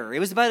better. It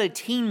was about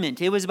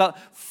attainment. It was about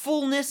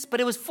fullness,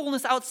 but it was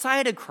fullness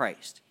outside of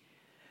Christ.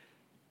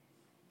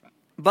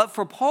 But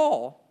for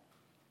Paul,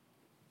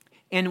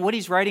 and what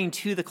he's writing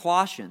to the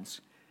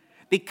Colossians,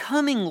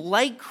 becoming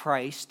like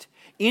Christ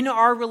in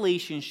our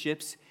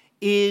relationships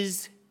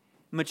is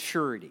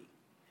maturity.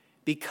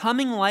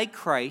 Becoming like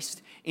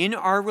Christ in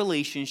our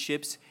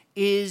relationships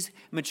is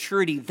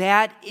maturity.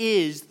 That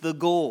is the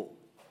goal.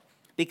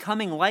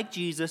 Becoming like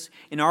Jesus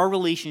in our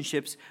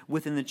relationships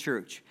within the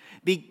church.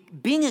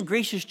 Being a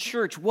gracious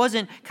church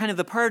wasn't kind of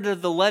the part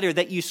of the letter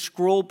that you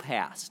scroll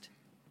past.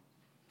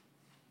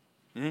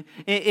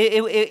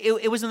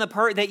 It wasn't the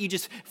part that you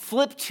just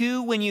flip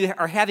to when you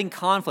are having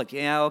conflict.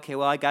 Yeah, okay,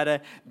 well, I got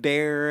to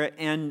bear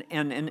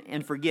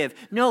and forgive.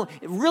 No,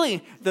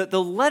 really,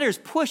 the letter's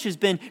push has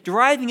been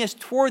driving us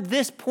toward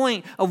this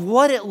point of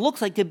what it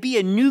looks like to be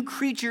a new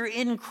creature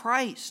in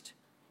Christ.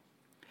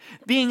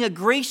 Being a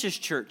gracious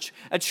church,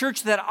 a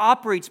church that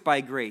operates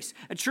by grace,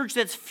 a church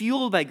that's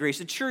fueled by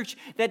grace, a church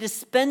that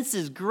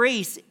dispenses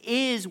grace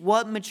is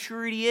what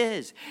maturity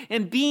is.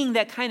 And being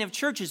that kind of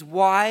church is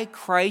why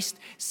Christ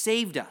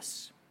saved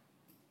us.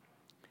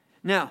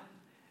 Now,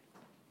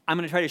 I'm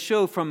going to try to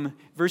show from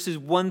verses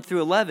 1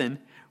 through 11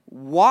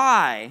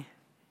 why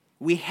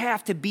we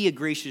have to be a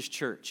gracious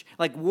church.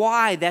 Like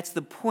why that's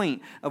the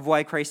point of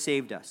why Christ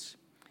saved us.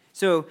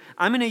 So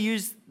I'm going to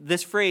use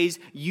this phrase,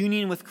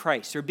 union with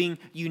Christ, or being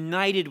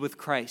united with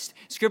Christ.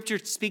 Scripture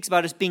speaks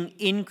about us being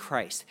in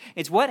Christ.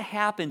 It's what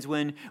happens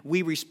when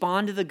we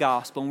respond to the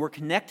gospel and we're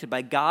connected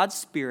by God's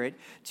Spirit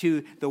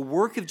to the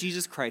work of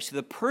Jesus Christ, to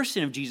the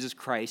person of Jesus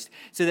Christ,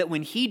 so that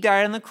when he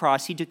died on the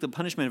cross, he took the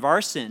punishment of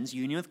our sins,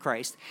 union with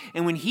Christ,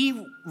 and when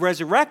he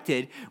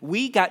resurrected,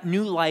 we got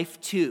new life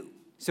too.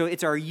 So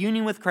it's our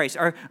union with Christ,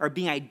 our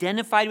being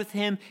identified with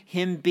him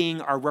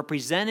being our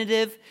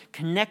representative,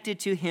 connected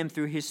to him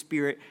through his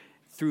Spirit,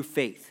 through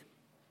faith.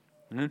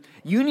 Mm-hmm.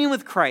 Union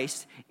with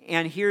Christ,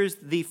 and here's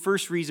the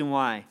first reason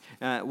why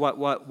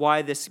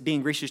this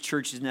being gracious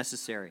church is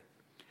necessary.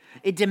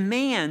 It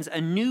demands a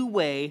new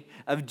way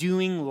of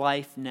doing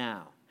life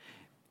now.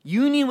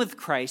 Union with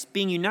Christ,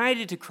 being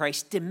united to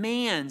Christ,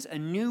 demands a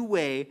new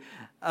way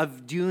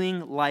of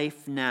doing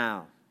life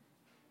now.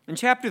 In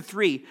chapter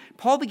 3,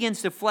 Paul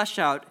begins to flesh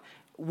out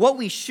what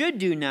we should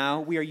do now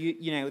we are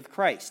united with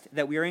Christ,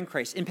 that we are in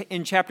Christ.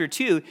 In chapter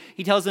 2,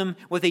 he tells them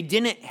what they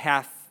didn't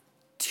have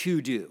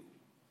to do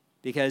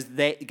because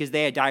they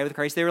had died with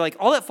Christ. They were like,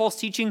 all that false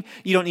teaching,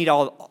 you don't need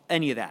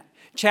any of that.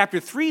 Chapter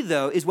 3,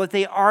 though, is what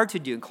they are to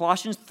do. In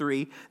Colossians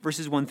 3,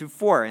 verses 1 through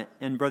 4,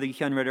 and Brother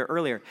Hyun read it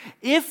earlier.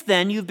 If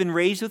then you've been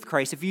raised with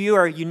Christ, if you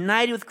are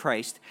united with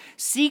Christ,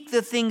 seek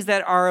the things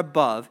that are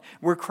above,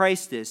 where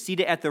Christ is,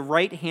 seated at the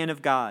right hand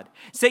of God.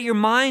 Set your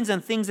minds on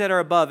things that are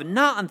above, and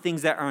not on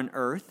things that are on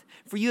earth,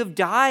 for you have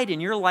died,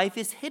 and your life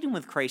is hidden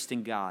with Christ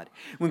in God.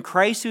 When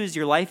Christ, who is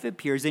your life,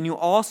 appears, then you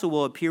also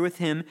will appear with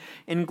him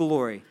in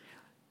glory.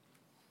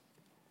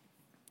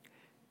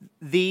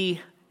 The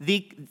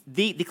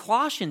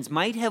Colossians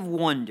might have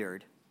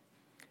wondered,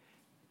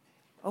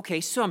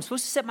 okay, so I'm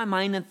supposed to set my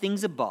mind on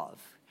things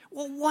above.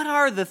 Well, what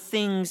are the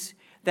things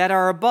that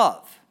are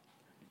above?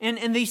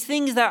 And these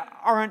things that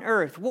are on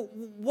earth,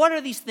 what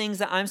are these things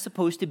that I'm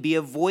supposed to be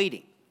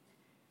avoiding?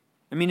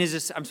 I mean,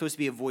 I'm supposed to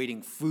be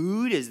avoiding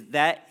food? Is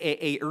that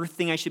a earth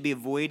thing I should be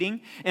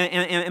avoiding? And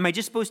am I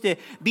just supposed to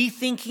be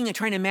thinking and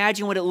trying to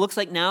imagine what it looks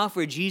like now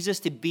for Jesus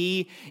to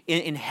be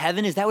in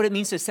heaven? Is that what it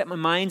means to set my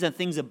minds on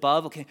things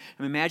above? Okay,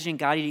 I'm imagining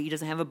God, he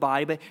doesn't have a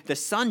body, but the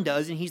Son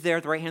does, and he's there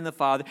at the right hand of the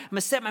Father. I'm going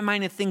to set my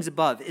mind on things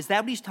above. Is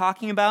that what he's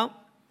talking about?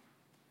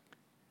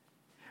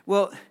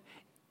 Well,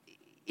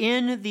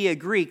 in the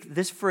Greek,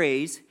 this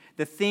phrase,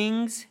 the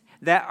things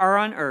that are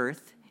on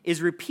earth, is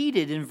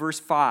repeated in verse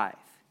 5.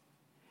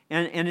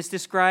 And it's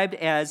described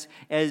as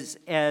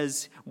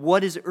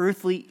what is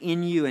earthly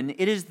in you. And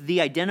it is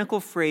the identical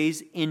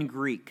phrase in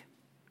Greek.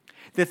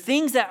 The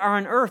things that are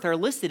on earth are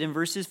listed in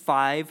verses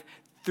 5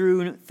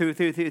 through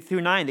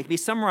 9. They can be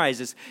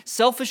summarized as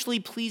selfishly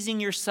pleasing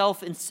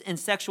yourself in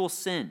sexual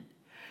sin,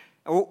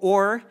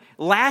 or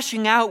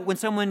lashing out when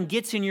someone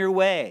gets in your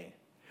way,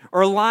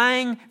 or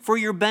lying for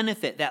your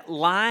benefit. That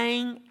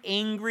lying,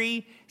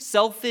 angry,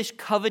 selfish,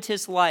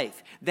 covetous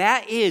life.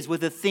 That is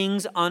what the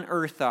things on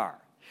earth are.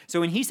 So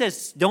when he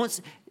says,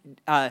 don't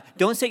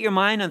set your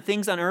mind on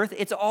things on earth,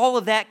 it's all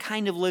of that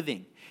kind of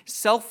living.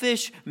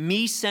 Selfish,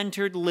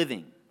 me-centered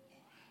living.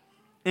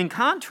 In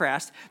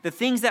contrast, the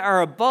things that are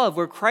above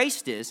where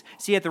Christ is,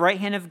 see at the right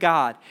hand of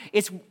God,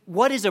 it's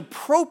what is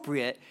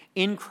appropriate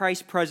in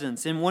Christ's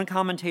presence. And one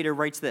commentator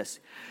writes this: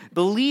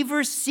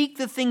 believers seek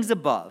the things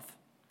above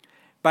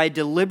by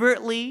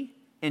deliberately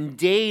and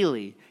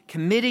daily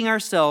committing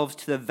ourselves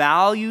to the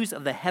values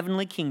of the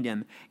heavenly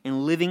kingdom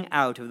and living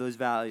out of those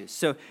values.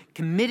 So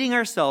committing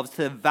ourselves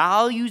to the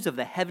values of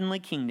the heavenly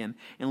kingdom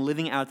and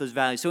living out those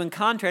values. So in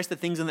contrast, the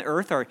things on the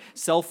earth are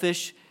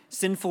selfish,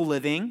 sinful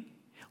living.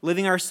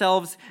 Living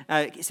ourselves,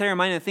 set our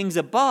mind on the things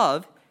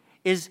above,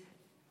 is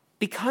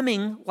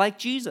becoming like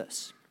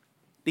Jesus.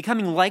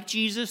 Becoming like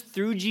Jesus,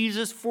 through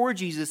Jesus, for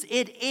Jesus.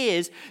 It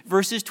is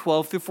verses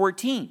 12 through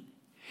 14.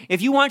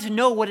 If you want to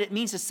know what it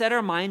means to set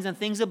our minds on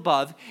things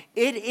above,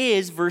 it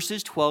is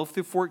verses 12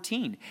 through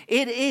 14.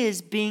 It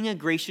is being a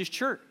gracious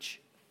church.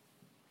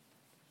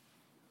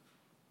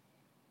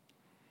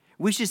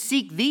 We should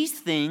seek these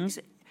things.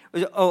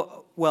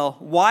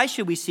 Why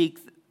should we seek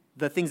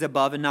the things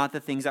above and not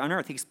the things on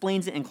earth? He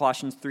explains it in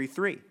Colossians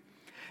 3:3.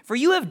 For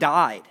you have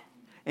died,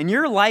 and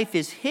your life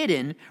is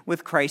hidden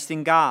with Christ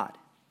in God.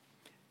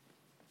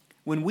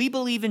 When we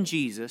believe in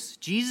Jesus,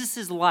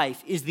 Jesus'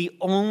 life is the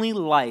only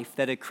life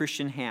that a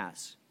Christian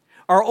has.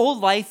 Our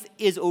old life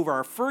is over.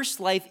 Our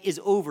first life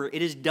is over.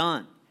 It is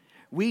done.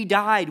 We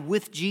died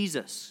with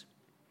Jesus.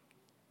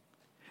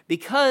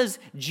 Because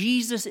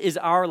Jesus is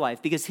our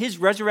life, because his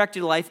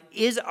resurrected life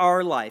is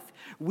our life,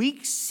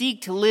 we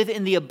seek to live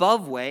in the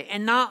above way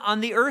and not on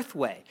the earth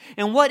way.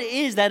 And what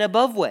is that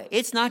above way?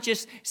 It's not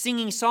just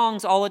singing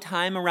songs all the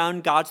time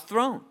around God's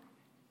throne.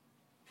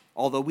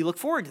 Although we look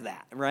forward to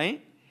that,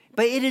 right?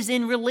 But it is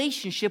in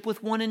relationship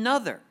with one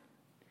another.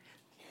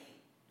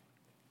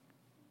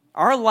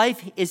 Our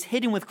life is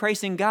hidden with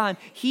Christ in God.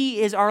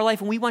 He is our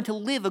life, and we want to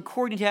live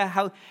according to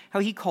how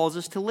he calls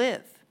us to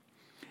live.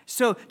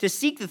 So to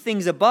seek the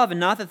things above and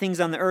not the things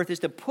on the earth is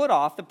to put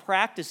off the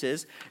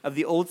practices of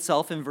the old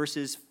self in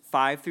verses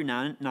 5 through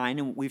 9,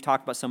 and we've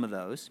talked about some of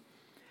those.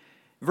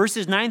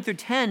 Verses 9 through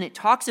 10, it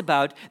talks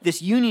about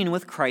this union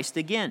with Christ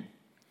again.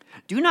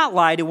 Do not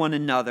lie to one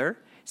another,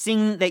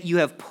 seeing that you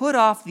have put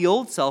off the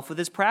old self with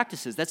its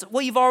practices. That's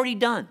what you've already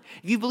done.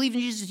 If you believe in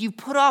Jesus, you've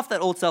put off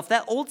that old self.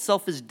 That old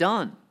self is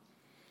done.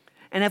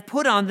 And have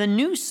put on the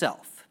new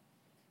self.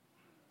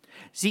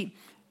 See,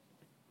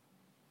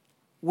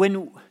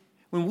 when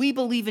we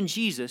believe in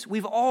Jesus,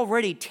 we've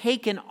already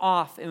taken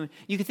off, and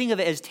you can think of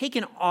it as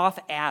taken off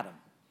Adam.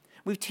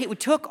 We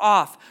took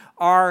off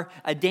our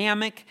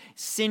Adamic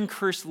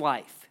sin-cursed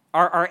life,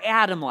 our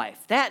Adam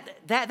life. That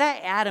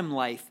Adam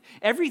life,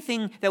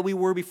 everything that we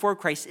were before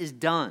Christ is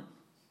done.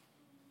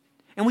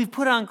 And we've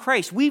put on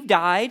Christ. We've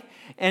died,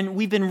 and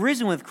we've been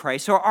risen with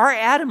Christ. So our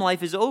Adam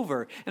life is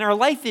over, and our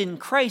life in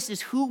Christ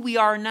is who we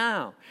are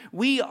now.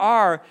 We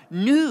are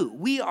new.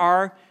 We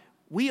are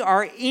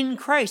in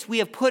Christ. We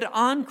have put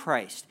on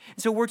Christ.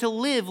 And so we're to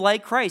live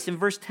like Christ. And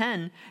verse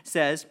 10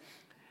 says,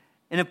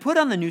 and have put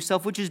on the new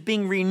self, which is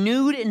being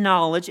renewed in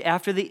knowledge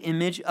after the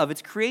image of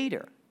its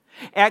creator.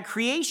 At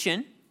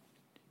creation,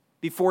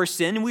 before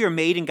sin, we were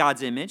made in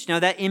God's image. Now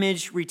that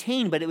image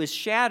retained, but it was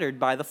shattered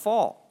by the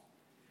fall.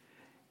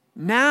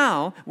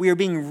 Now we are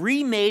being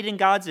remade in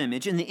God's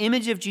image, in the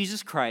image of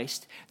Jesus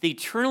Christ, the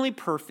eternally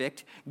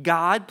perfect,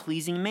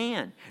 God-pleasing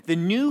man. The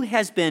new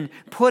has been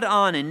put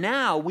on, and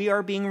now we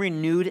are being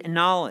renewed in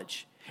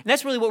knowledge. And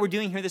that's really what we're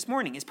doing here this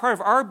morning. It's part of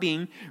our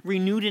being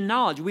renewed in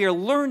knowledge. We are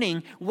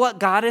learning what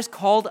God has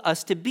called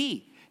us to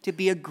be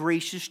a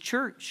gracious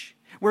church.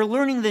 We're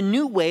learning the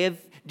new way of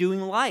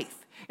doing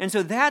life. And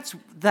so that's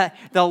the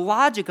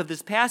logic of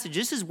this passage.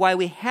 This is why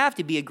we have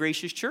to be a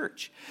gracious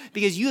church.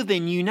 Because you have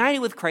been united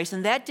with Christ,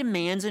 and that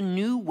demands a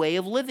new way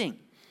of living.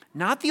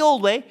 Not the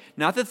old way,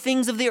 not the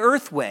things of the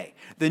earth way.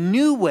 The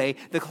new way,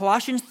 the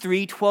Colossians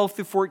 3, 12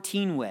 through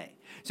 14 way.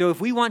 So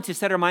if we want to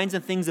set our minds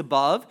on things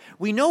above,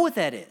 we know what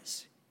that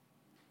is.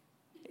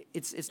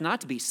 It's not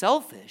to be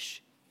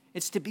selfish.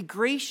 It's to be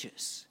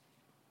gracious.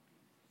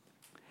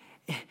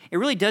 It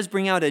really does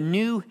bring out a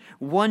new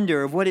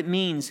wonder of what it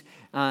means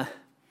to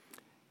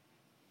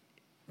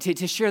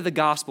share the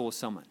gospel with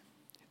someone.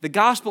 The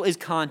gospel is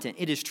content.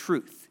 It is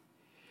truth.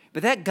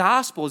 But that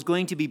gospel is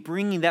going to be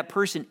bringing that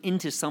person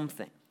into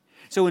something.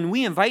 So when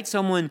we invite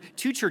someone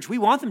to church, we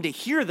want them to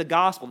hear the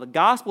gospel. The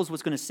gospel is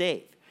what's going to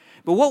save.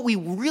 But what we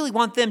really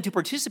want them to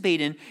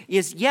participate in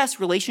is, yes,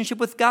 relationship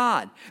with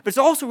God, but it's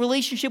also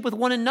relationship with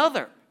one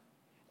another.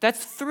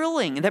 That's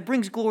thrilling, and that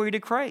brings glory to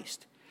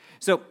Christ.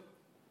 So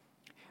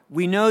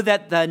we know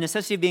that the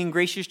necessity of being a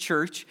gracious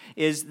church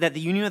is that the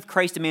union with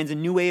Christ demands a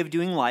new way of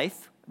doing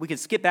life. We could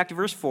skip back to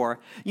verse 4.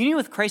 Union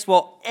with Christ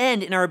will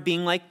end in our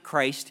being like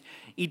Christ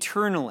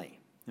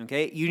eternally.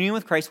 Okay? Union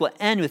with Christ will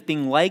end with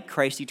being like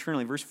Christ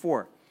eternally. Verse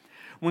 4.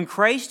 When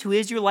Christ, who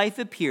is your life,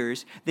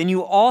 appears, then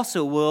you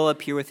also will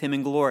appear with him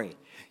in glory.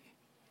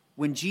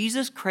 When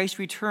Jesus Christ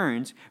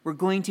returns, we're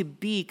going to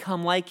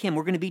become like him.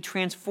 We're going to be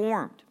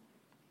transformed.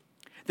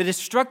 The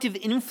destructive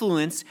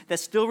influence that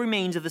still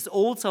remains of this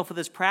old self with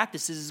its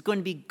practices is going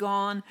to be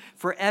gone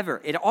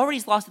forever. It already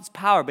has lost its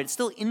power, but it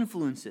still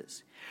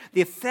influences.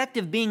 The effect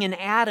of being in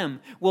Adam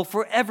will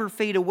forever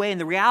fade away, and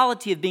the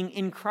reality of being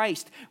in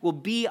Christ will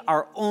be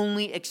our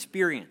only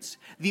experience.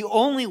 The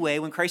only way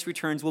when Christ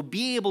returns we'll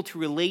be able to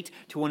relate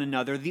to one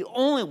another, the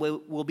only way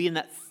will be in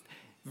that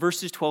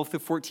verses 12 through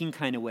 14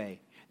 kind of way,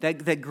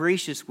 that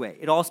gracious way.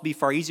 It'll also be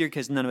far easier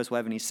because none of us will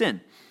have any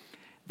sin.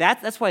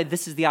 That's why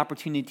this is the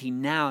opportunity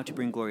now to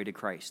bring glory to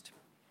Christ.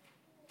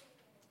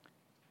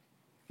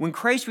 When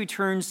Christ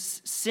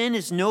returns, sin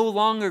is no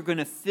longer going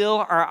to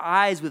fill our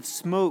eyes with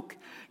smoke,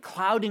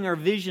 clouding our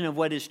vision of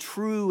what is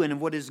true and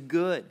of what is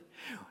good.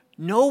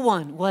 No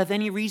one will have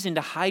any reason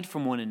to hide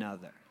from one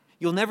another.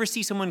 You'll never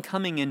see someone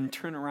coming and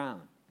turn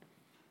around.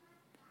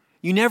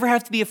 You never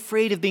have to be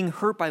afraid of being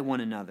hurt by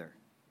one another.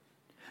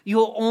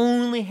 You'll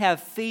only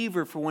have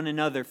favor for one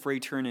another for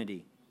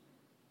eternity.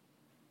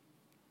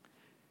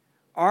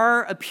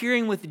 Our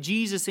appearing with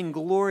Jesus in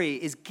glory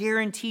is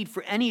guaranteed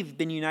for any who have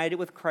been united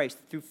with Christ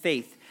through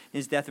faith in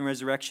his death and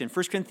resurrection.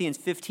 1 Corinthians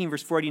 15,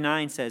 verse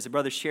 49 says, a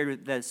brother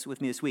shared this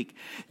with me this week,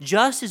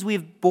 just as we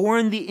have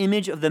borne the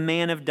image of the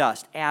man of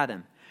dust,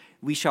 Adam,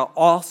 we shall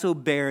also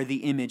bear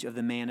the image of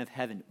the man of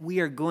heaven. We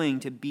are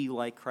going to be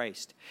like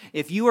Christ.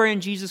 If you are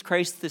in Jesus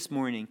Christ this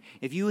morning,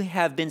 if you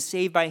have been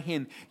saved by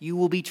him, you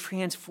will be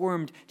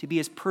transformed to be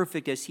as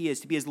perfect as he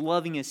is, to be as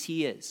loving as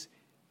he is.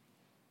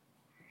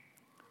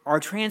 Our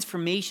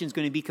transformation is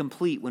going to be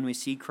complete when we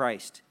see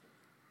Christ.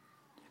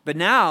 But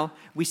now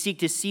we seek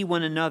to see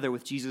one another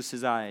with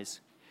Jesus' eyes.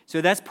 So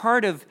that's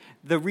part of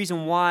the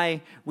reason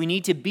why we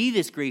need to be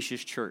this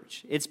gracious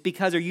church. It's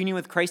because our union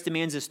with Christ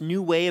demands this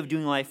new way of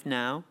doing life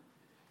now.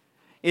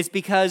 It's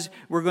because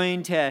we're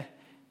going to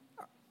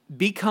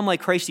become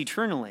like Christ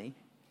eternally.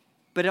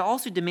 But it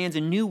also demands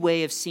a new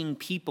way of seeing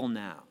people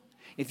now.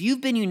 If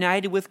you've been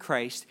united with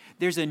Christ,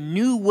 there's a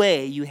new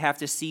way you have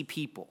to see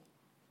people.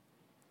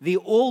 The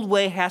old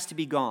way has to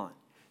be gone.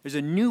 There's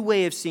a new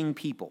way of seeing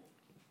people.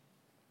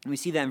 And we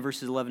see that in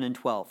verses 11 and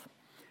 12.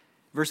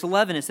 Verse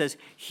 11, it says,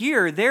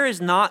 here there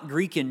is not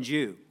Greek and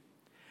Jew.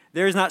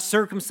 There is not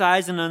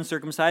circumcised and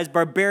uncircumcised,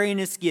 barbarian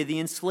and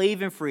Scythian,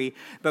 slave and free,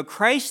 but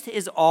Christ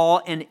is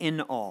all and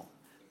in all.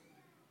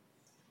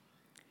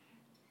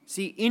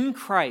 See, in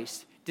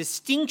Christ,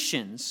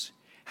 distinctions,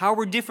 how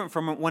we're different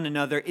from one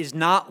another, is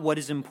not what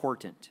is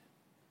important.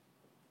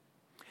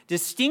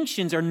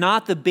 Distinctions are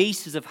not the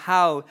basis of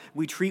how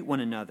we treat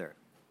one another.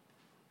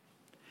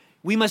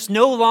 We must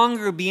no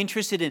longer be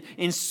interested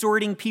in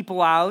sorting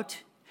people out,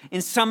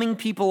 in summing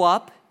people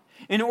up,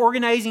 in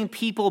organizing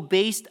people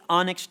based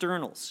on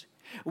externals.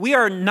 We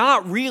are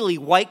not really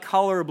white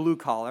collar or blue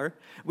collar.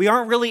 We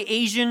aren't really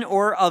Asian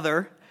or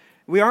other.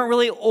 We aren't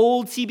really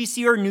old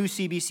CBC or new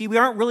CBC. We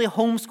aren't really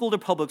homeschooled or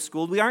public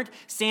schooled. We aren't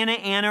Santa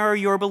Ana or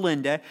Yorba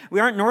Linda. We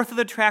aren't north of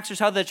the tracks or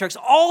south of the tracks.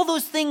 All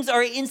those things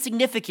are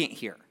insignificant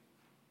here.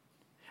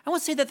 I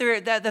won't say that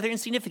they're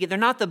insignificant. They're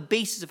not the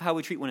basis of how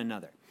we treat one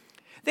another.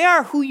 They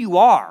are who you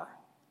are,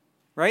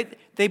 right?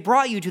 They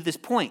brought you to this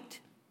point,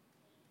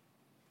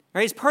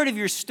 right? It's part of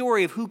your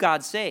story of who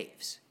God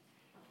saves.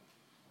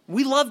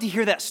 We love to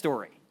hear that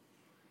story,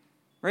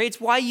 right?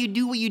 It's why you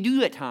do what you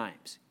do at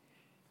times.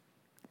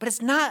 But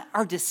it's not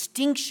our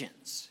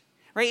distinctions,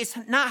 right? It's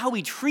not how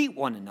we treat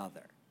one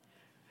another.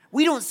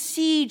 We don't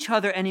see each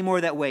other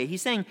anymore that way.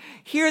 He's saying,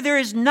 here there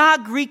is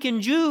not Greek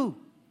and Jew.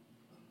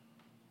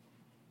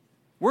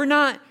 We're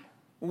not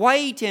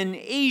white and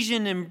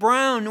Asian and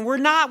brown.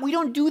 We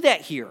don't do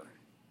that here.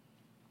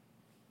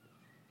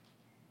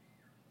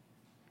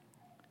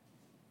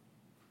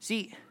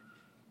 See,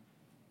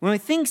 when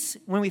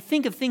we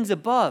think of things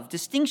above,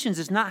 distinctions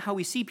is not how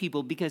we see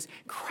people because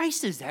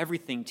Christ is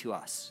everything to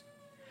us.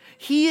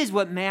 He is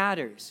what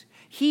matters.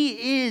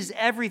 He is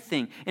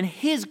everything, and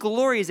his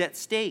glory is at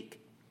stake.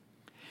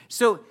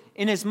 So,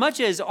 inasmuch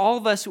as all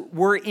of us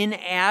were in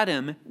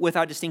Adam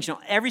without distinction,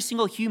 every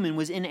single human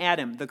was in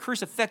Adam. The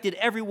curse affected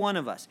every one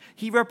of us.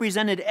 He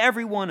represented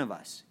every one of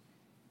us.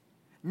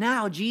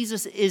 Now,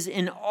 Jesus is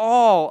in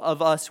all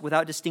of us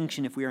without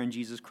distinction if we are in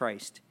Jesus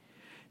Christ.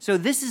 So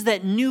this is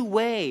that new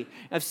way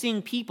of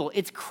seeing people.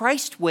 It's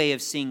Christ's way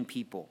of seeing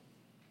people.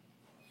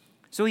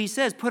 So he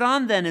says, put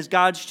on then as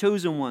God's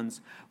chosen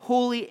ones,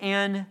 holy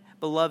and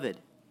beloved.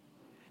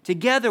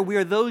 Together we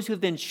are those who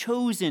have been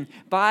chosen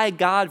by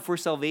God for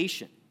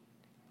salvation.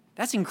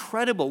 That's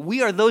incredible.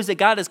 We are those that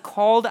God has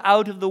called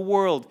out of the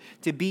world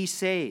to be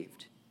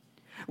saved.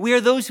 We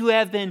are those who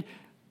have been,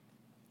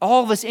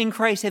 all of us in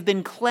Christ have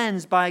been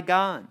cleansed by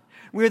God.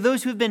 We are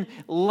those who have been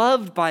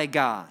loved by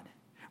God.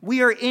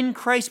 We are in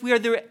Christ. We are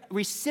the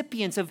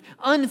recipients of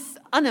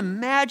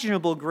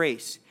unimaginable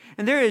grace.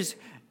 And there's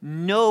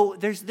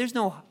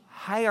no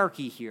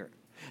hierarchy here.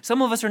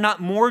 Some of us are not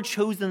more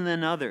chosen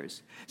than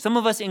others. Some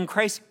of us in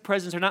Christ's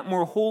presence are not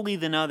more holy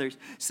than others.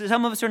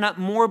 Some of us are not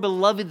more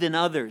beloved than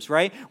others,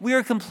 right? We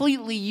are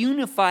completely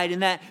unified in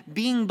that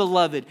being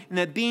beloved, in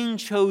that being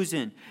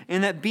chosen,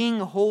 in that being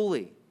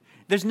holy.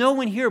 There's no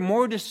one here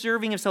more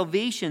deserving of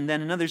salvation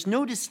than another. There's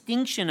no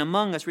distinction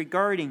among us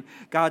regarding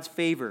God's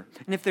favor.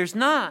 And if there's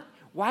not,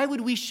 why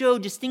would we show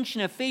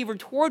distinction of favor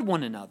toward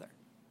one another?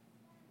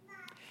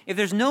 If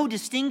there's no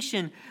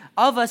distinction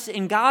of us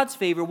in God's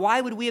favor,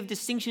 why would we have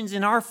distinctions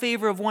in our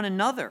favor of one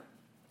another?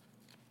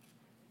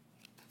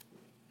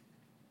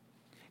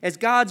 As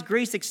God's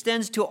grace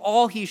extends to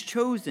all He's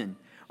chosen,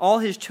 all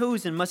His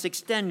chosen must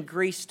extend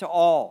grace to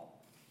all.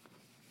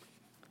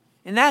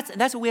 And that's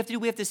what we have to do.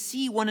 We have to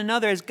see one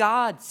another as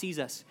God sees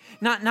us.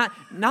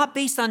 Not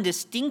based on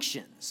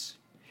distinctions,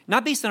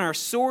 not based on our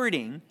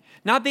sorting,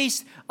 not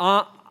based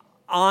on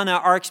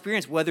our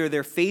experience, whether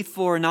they're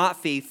faithful or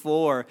not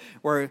faithful,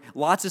 or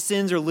lots of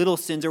sins or little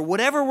sins, or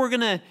whatever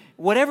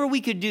we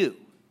could do.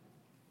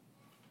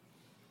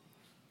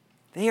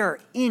 They are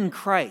in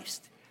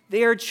Christ.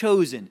 They are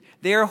chosen.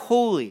 They are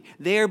holy.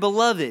 They are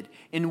beloved.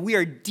 And we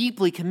are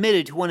deeply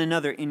committed to one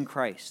another in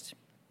Christ.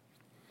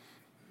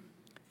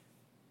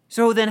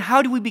 So then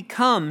how do we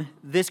become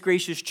this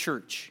gracious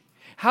church?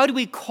 How do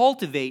we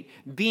cultivate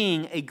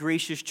being a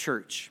gracious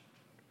church?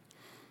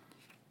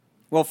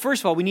 Well,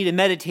 first of all, we need to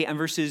meditate on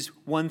verses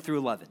 1 through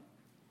 11,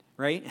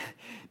 right?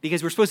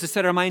 Because we're supposed to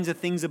set our minds on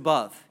things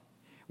above,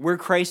 where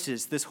Christ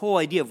is. This whole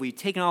idea of we've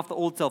taken off the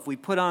old self, we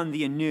put on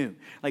the anew.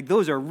 Like,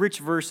 those are rich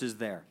verses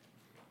there.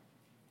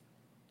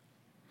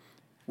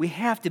 We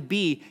have to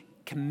be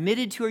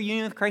committed to our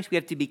union with Christ. We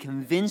have to be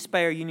convinced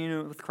by our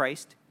union with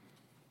Christ.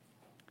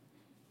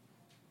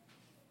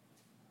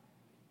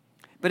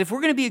 But if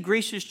we're going to be a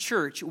gracious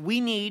church, we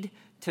need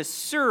to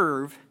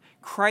serve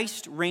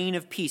Christ's reign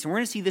of peace. And we're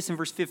going to see this in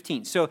verse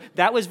 15. So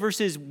that was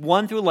verses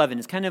 1 through 11.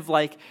 It's kind of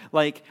like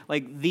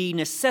the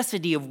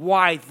necessity of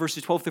why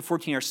verses 12 through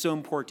 14 are so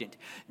important.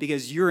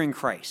 Because you're in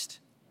Christ.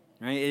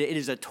 Right? It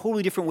is a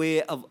totally different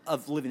way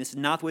of living. This is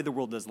not the way the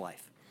world does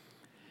life.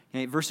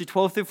 Okay, verses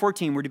 12 through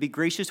 14, we're to be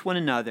gracious to one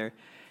another.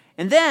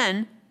 And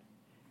then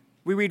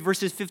we read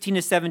verses 15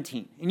 to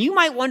 17. And you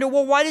might wonder,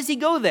 well, why does he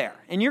go there?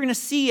 And you're going to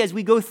see as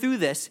we go through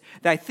this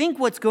that I think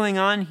what's going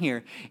on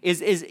here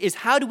is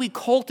how do we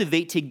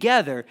cultivate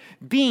together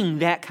being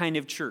that kind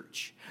of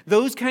church?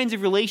 Those kinds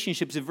of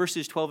relationships of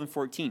verses 12 and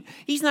 14.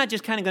 He's not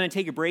just kind of going to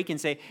take a break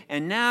and say,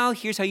 and now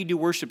here's how you do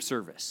worship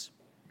service.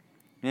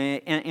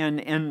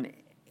 And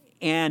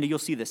you'll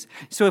see this.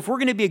 So if we're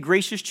going to be a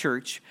gracious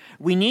church,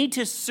 we need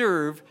to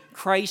serve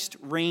Christ's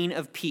reign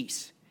of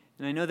peace.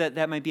 And I know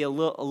that might be a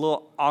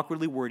little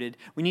awkwardly worded.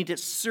 We need to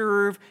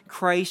serve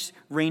Christ's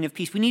reign of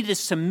peace. We need to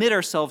submit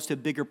ourselves to a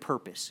bigger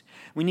purpose.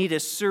 We need to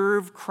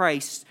serve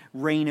Christ's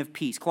reign of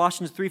peace.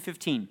 Colossians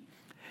 3:15.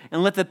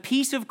 And let the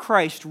peace of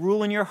Christ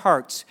rule in your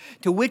hearts,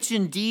 to which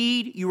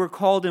indeed you were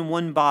called in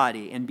one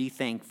body, and be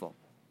thankful.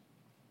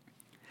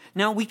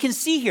 Now we can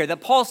see here that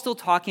Paul's still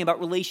talking about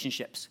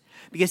relationships,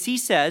 because he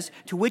says,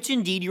 to which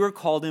indeed you are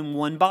called in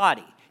one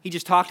body. He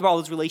just talked about all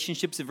those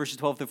relationships in verses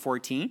 12 to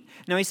 14.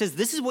 Now he says,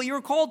 this is what you're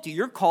called to.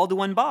 You're called to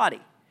one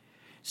body.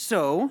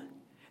 So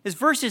this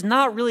verse is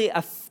not really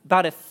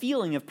about a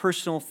feeling of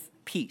personal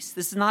peace.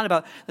 This is not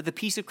about let the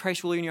peace of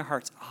Christ rule in your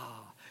hearts.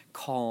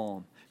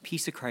 Calm,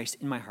 peace of Christ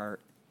in my heart.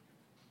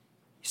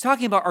 He's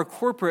talking about our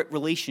corporate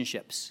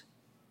relationships.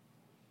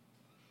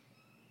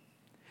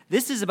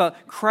 This is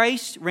about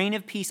Christ's reign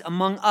of peace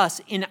among us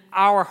in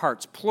our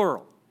hearts,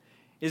 plural.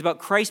 It is about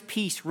Christ's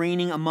peace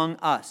reigning among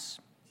us.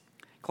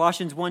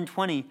 Colossians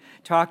 1:20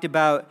 talked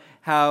about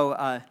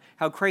how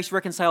Christ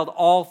reconciled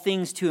all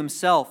things to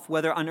himself,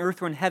 whether on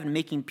earth or in heaven,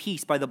 making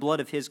peace by the blood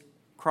of his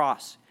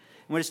cross.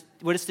 And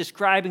what it's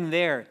describing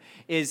there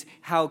is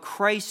how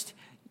Christ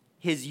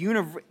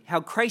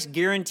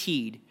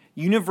guaranteed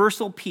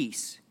universal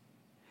peace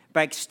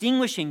by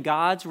extinguishing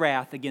God's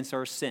wrath against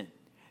our sin.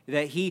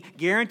 That he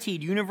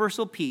guaranteed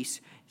universal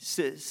peace,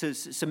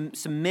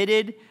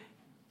 submitted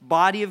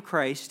body of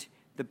Christ,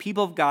 the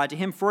people of God, to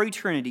him for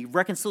eternity.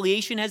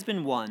 Reconciliation has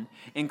been won,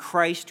 and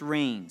Christ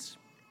reigns.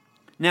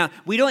 Now,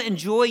 we don't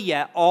enjoy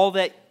yet all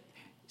the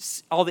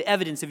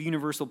evidence of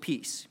universal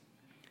peace.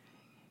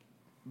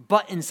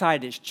 But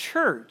inside his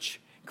church,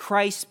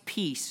 Christ's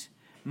peace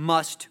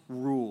must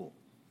rule.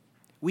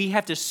 We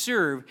have to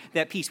serve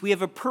that peace. We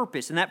have a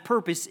purpose, and that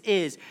purpose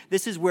is,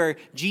 this is where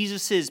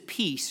Jesus'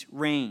 peace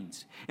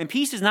reigns. And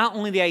peace is not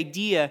only the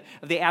idea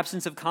of the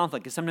absence of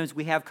conflict, because sometimes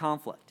we have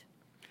conflict.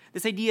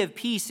 This idea of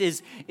peace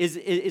is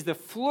the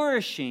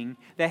flourishing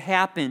that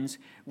happens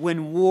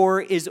when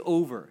war is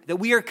over. That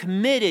we are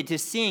committed to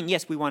seeing,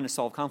 yes, we want to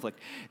solve conflict,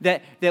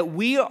 that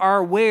we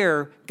are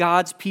where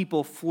God's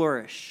people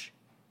flourish.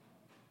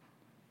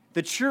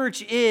 The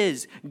church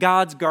is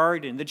God's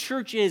garden. The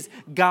church is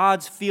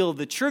God's field.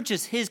 The church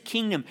is his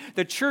kingdom.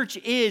 The church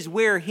is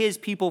where his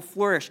people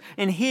flourish.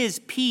 And his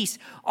peace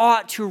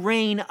ought to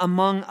reign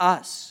among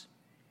us.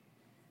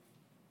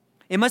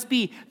 It must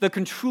be the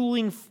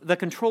controlling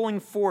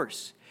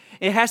force.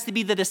 It has to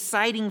be the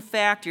deciding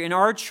factor in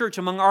our church,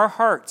 among our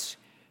hearts.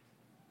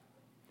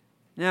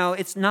 Now,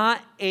 it's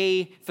not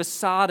a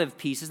facade of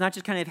peace. It's not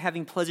just kind of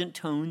having pleasant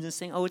tones and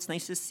saying, oh, it's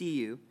nice to see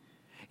you.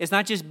 It's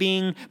not just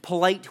being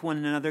polite to one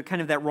another,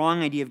 kind of that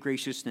wrong idea of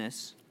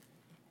graciousness.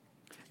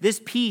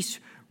 This peace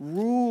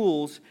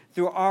rules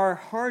through our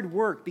hard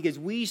work because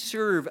we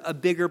serve a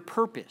bigger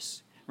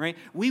purpose, right?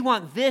 We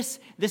want this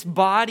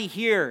body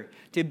here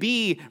to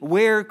be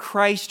where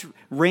Christ's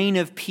reign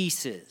of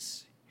peace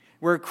is,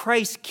 where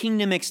Christ's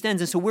kingdom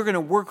extends. And so we're going to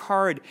work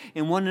hard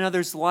in one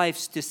another's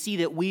lives to see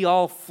that we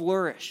all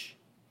flourish.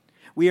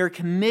 We are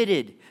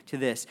committed to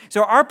this.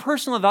 So our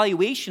personal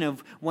evaluation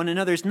of one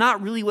another is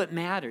not really what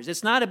matters.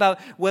 It's not about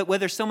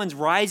whether someone's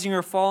rising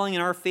or falling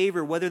in our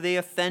favor, whether they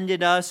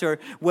offended us or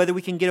whether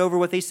we can get over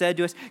what they said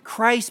to us.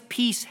 Christ's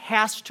peace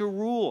has to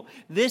rule.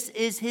 This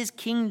is his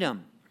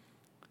kingdom.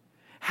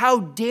 How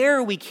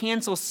dare we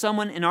cancel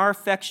someone in our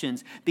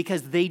affections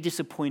because they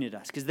disappointed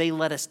us, because they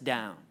let us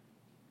down?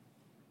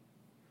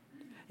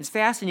 It's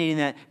fascinating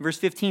that in verse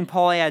 15,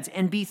 Paul adds,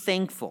 and be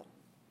thankful.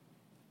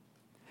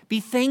 Be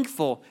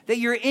thankful that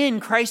you're in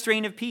Christ's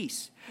reign of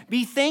peace.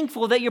 Be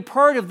thankful that you're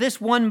part of this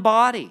one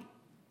body.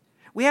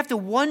 We have to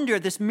wonder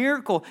at this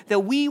miracle that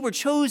we were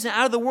chosen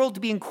out of the world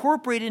to be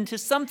incorporated into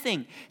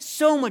something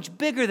so much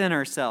bigger than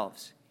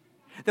ourselves.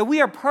 That we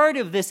are part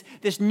of this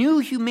new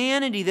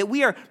humanity, that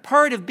we are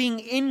part of being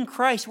in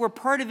Christ. We're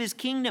part of his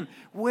kingdom,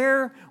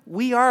 where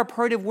we are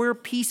part of where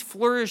peace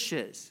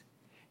flourishes.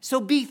 So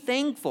be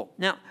thankful.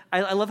 Now,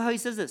 I love how he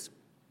says this.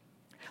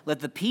 Let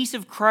the peace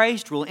of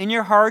Christ rule in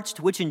your hearts,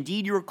 to which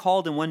indeed you are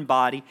called in one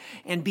body,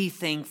 and be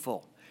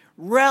thankful.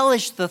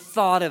 Relish the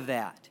thought of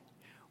that.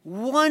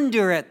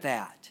 Wonder at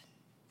that.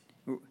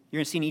 You're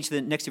going to see in each of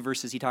the next two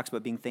verses, he talks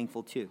about being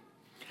thankful too.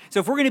 So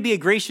if we're going to be a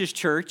gracious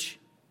church,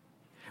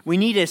 we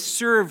need to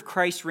serve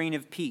Christ's reign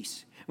of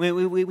peace. We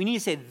need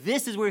to say,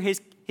 this is where his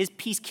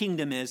peace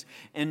kingdom is,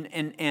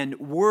 and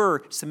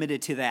we're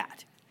submitted to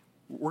that.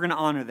 We're going to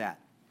honor that.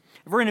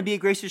 If we're going to be a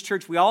gracious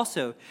church, we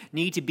also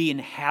need to be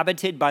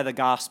inhabited by the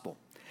gospel.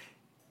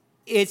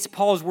 It's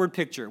Paul's word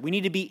picture. We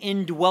need to be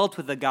indwelt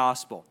with the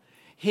gospel.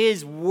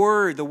 His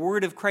word, the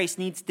word of Christ,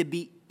 needs to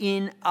be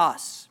in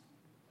us.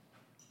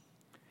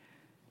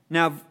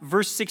 Now,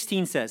 verse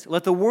 16 says,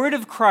 let the word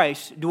of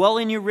Christ dwell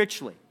in you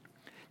richly,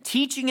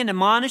 teaching and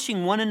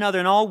admonishing one another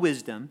in all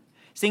wisdom,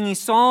 singing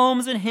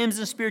psalms and hymns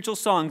and spiritual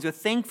songs with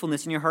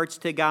thankfulness in your hearts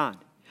to God.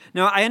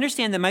 Now, I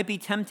understand that might be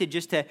tempted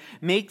just to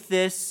make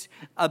this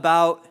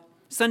about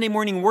Sunday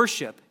morning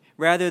worship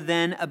rather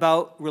than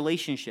about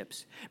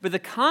relationships. But the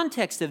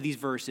context of these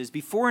verses,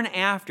 before and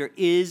after,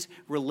 is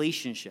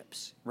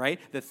relationships, right?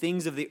 The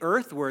things of the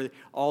earth were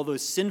all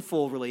those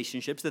sinful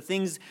relationships. The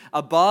things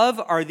above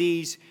are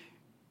the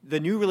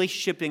new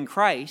relationship in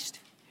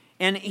Christ.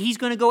 And he's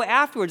going to go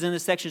afterwards in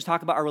this section to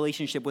talk about our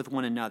relationship with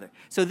one another.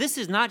 So this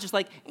is not just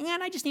like,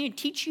 I just need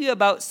to teach you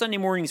about Sunday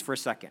mornings for a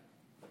second.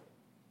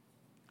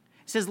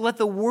 It says, let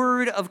the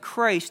word of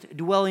Christ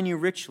dwell in you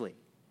richly.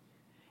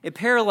 It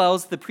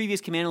parallels the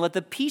previous command, let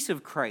the peace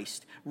of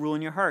Christ rule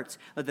in your hearts.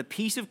 Let the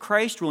peace of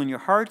Christ rule in your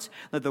hearts.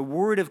 Let the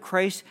word of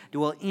Christ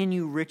dwell in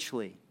you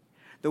richly.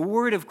 The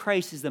word of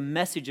Christ is the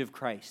message of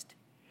Christ.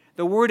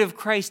 The word of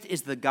Christ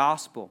is the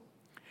gospel.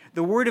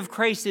 The word of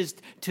Christ is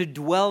to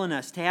dwell in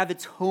us, to have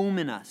its home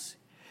in us.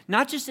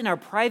 Not just in our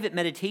private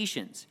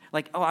meditations,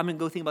 like, I'm going to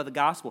go think about the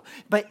gospel,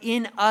 but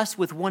in us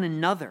with one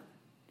another.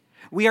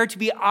 We are to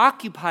be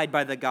occupied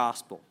by the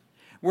gospel.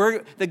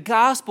 The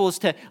gospel is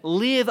to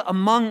live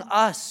among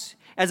us.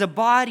 As a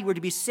body, we're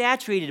to be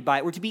saturated by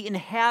it. We're to be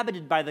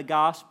inhabited by the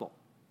gospel.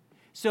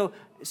 So,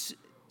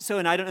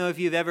 and I don't know if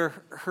you've ever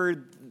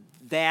heard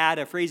that,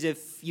 a phrase,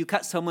 if you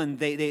cut someone,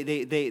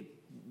 they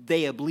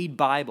bleed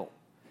Bible.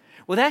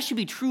 Well, that should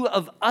be true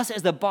of us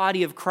as the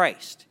body of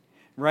Christ,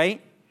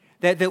 right?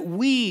 That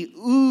we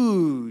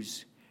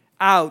ooze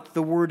out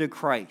the word of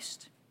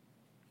Christ.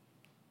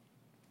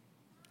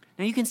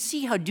 Now, you can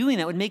see how doing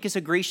that would make us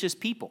a gracious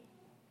people.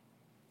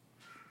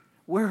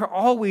 We're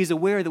always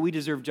aware that we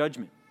deserve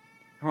judgment.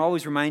 We're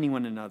always reminding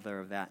one another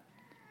of that.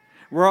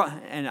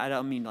 And I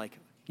don't mean like,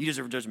 you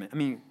deserve judgment. I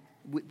mean,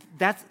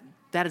 that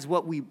is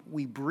what we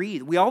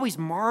breathe. We always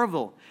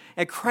marvel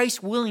at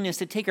Christ's willingness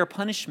to take our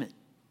punishment.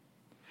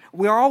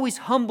 We are always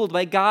humbled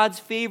by God's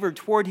favor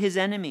toward his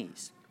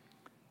enemies.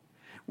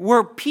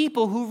 We're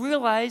people who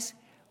realize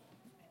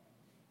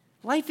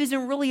life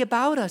isn't really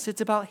about us,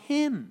 it's about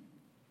him.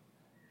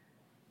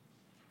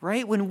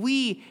 Right?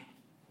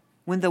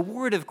 When the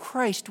word of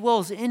Christ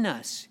dwells in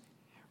us,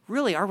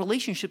 really our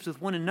relationships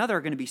with one another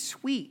are going to be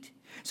sweet.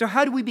 So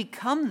how do we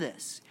become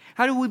this?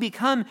 How do we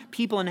become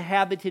people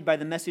inhabited by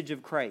the message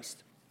of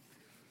Christ?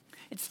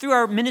 It's through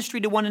our ministry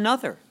to one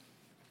another,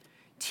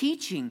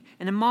 teaching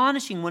and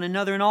admonishing one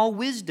another in all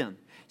wisdom,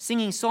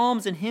 singing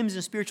psalms and hymns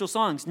and spiritual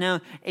songs.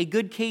 Now, a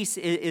good case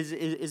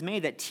is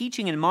made that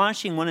teaching and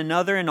admonishing one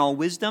another in all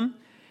wisdom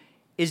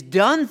is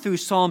done through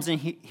psalms and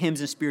hymns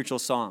and spiritual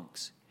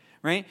songs.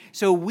 right?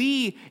 So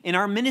we, in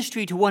our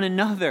ministry to one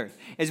another,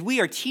 as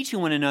we are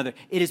teaching one another,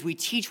 it is we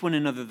teach one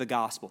another the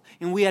gospel,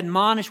 and we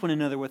admonish one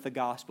another with the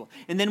gospel,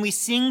 and then we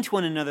sing to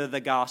one another the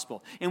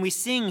gospel, and we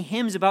sing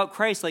hymns about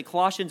Christ like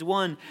Colossians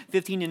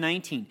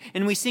 1:15-19,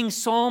 and we sing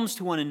psalms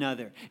to one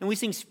another, and we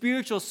sing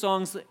spiritual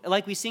songs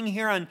like we sing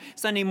here on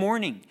Sunday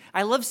morning.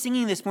 I love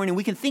singing this morning.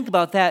 We can think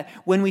about that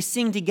when we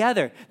sing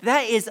together.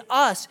 That is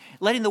us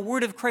letting the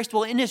word of Christ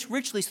dwell in us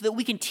richly so that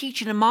we can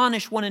teach and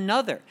admonish one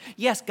another.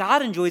 Yes,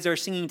 God enjoys our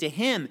singing to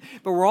him,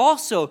 but we're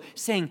also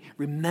saying,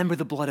 remember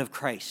the blood of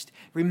Christ.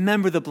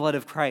 Remember the blood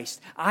of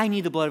Christ. I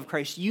need the blood of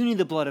Christ. You need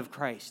the blood of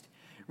Christ.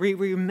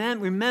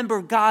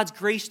 Remember God's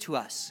grace to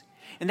us.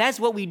 And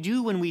that's what we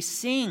do when we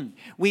sing.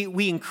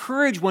 We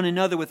encourage one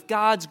another with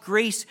God's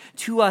grace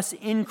to us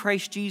in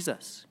Christ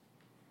Jesus.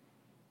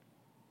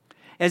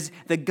 As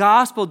the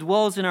gospel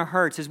dwells in our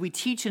hearts, as we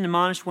teach and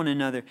admonish one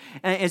another,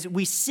 as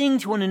we sing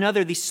to one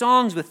another these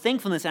songs with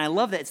thankfulness, and I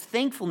love that, it's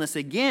thankfulness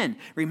again.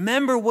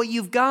 Remember what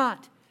you've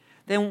got.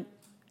 Then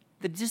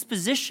the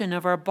disposition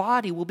of our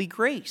body will be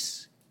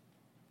grace.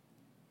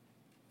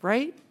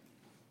 Right?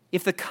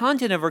 If the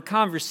content of our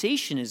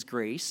conversation is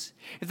grace,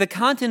 if the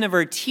content of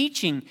our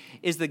teaching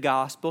is the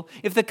gospel,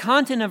 if the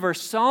content of our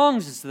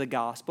songs is the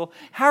gospel,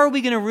 how are we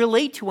going to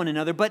relate to one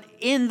another but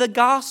in the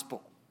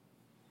gospel?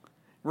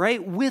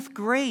 Right? With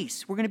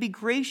grace. We're going to be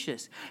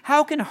gracious.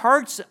 How can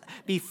hearts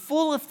be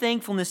full of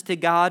thankfulness to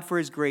God for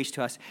his grace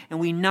to us and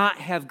we not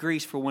have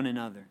grace for one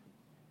another?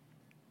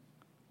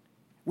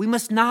 We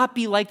must not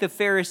be like the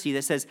Pharisee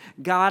that says,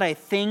 God, I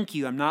thank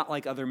you, I'm not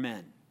like other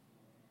men.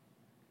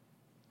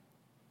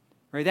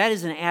 Right? That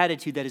is an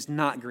attitude that is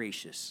not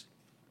gracious.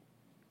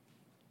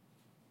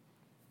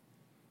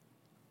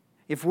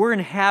 If we're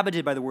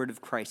inhabited by the word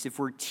of Christ, if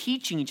we're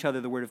teaching each other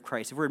the word of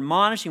Christ, if we're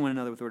admonishing one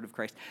another with the word of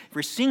Christ, if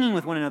we're singing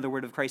with one another the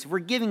word of Christ, if we're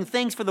giving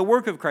thanks for the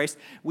work of Christ,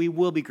 we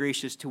will be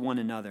gracious to one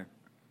another.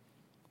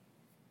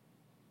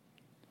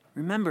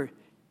 Remember,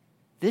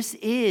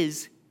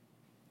 these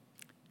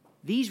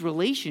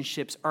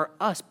relationships are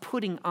us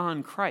putting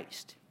on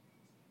Christ.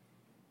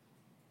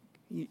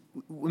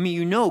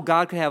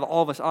 God could have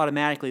all of us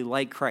automatically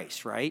like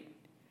Christ, right?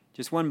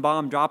 Just one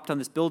bomb dropped on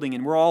this building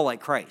and we're all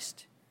like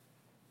Christ.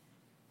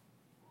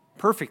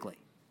 Perfectly.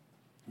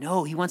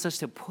 No, he wants us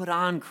to put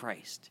on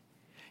Christ.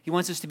 He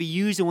wants us to be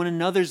used in one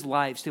another's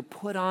lives to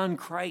put on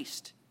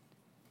Christ.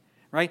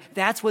 Right?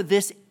 That's what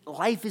this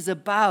life is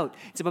about.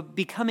 It's about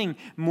becoming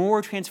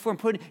more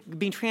transformed,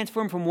 being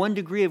transformed from one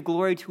degree of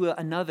glory to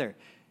another.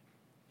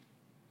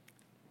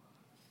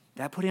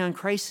 That putting on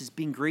Christ is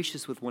being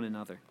gracious with one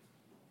another.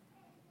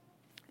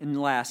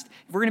 And last,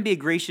 if we're going to be a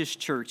gracious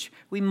church,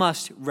 we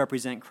must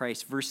represent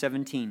Christ. Verse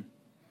 17.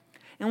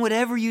 And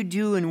whatever you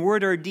do in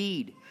word or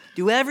deed,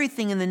 do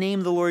everything in the name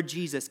of the Lord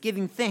Jesus,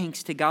 giving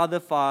thanks to God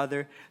the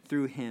Father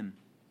through him.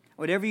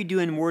 Whatever you do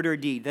in word or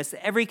deed, that's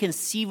every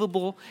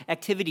conceivable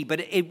activity, but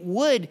it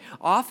would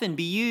often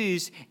be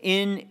used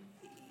in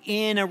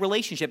a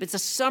relationship. It's a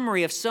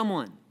summary of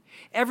someone.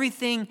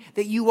 Everything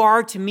that you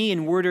are to me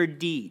in word or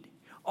deed,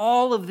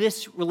 all of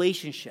this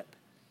relationship,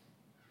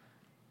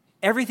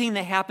 everything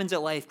that happens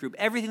at Life Group,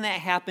 everything that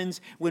happens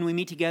when we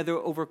meet together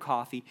over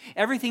coffee,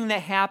 everything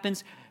that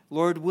happens,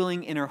 Lord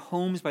willing, in our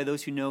homes by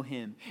those who know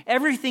him.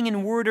 Everything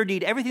in word or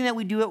deed, everything that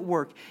we do at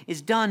work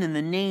is done in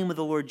the name of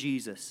the Lord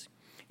Jesus.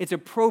 It's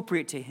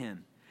appropriate to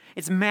him.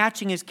 It's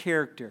matching his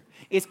character.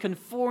 It's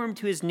conformed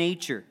to his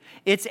nature.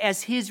 It's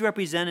as his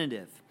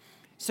representative.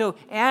 So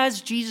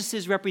as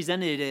Jesus'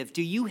 representative,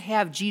 do you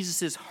have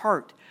Jesus'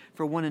 heart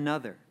for one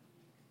another?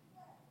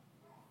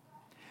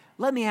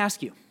 Let me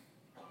ask you,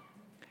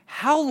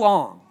 how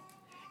long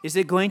is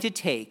it going to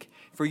take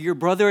for your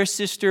brother or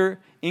sister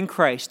in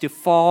Christ to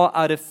fall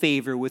out of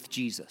favor with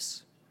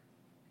Jesus?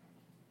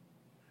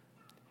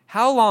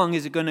 How long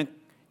is it going to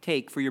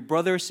take for your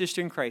brother or sister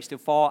in Christ to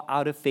fall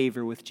out of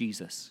favor with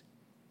Jesus?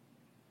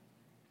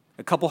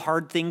 A couple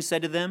hard things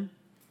said to them?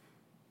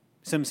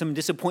 Some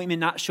disappointment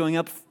not showing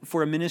up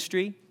for a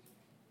ministry?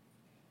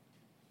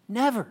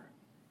 Never,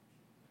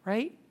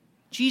 right?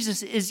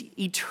 Jesus is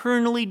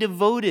eternally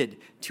devoted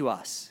to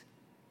us.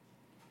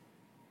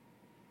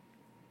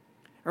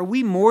 Are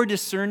we more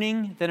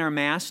discerning than our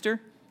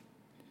master?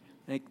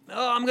 Like,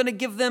 I'm going to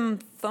give them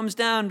thumbs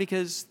down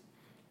because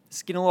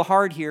it's getting a little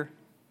hard here.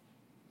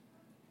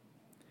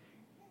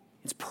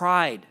 It's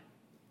pride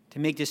to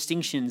make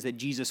distinctions that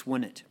Jesus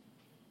wouldn't.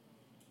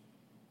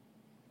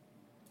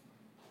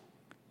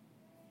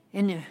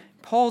 And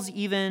Paul's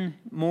even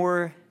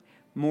more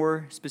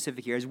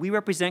specific here. As we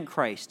represent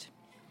Christ,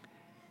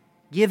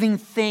 giving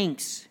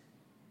thanks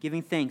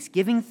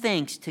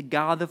to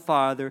God the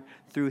Father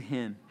through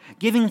him.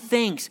 Giving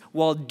thanks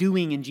while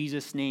doing in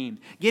Jesus' name.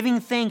 Giving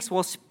thanks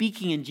while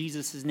speaking in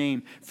Jesus'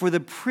 name for the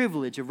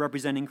privilege of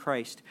representing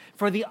Christ,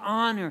 for the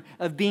honor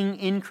of being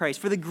in Christ,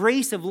 for the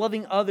grace of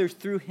loving others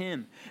through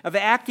him, of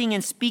acting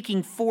and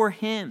speaking for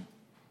him.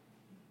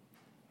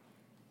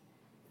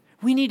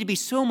 We need to be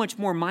so much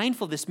more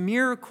mindful of this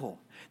miracle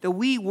that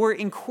we were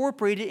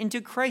incorporated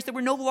into Christ, that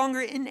we're no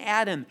longer in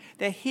Adam,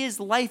 that his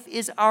life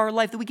is our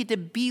life, that we get to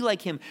be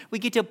like him. We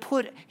get to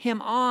put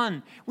him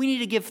on. We need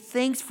to give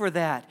thanks for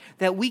that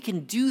we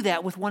can do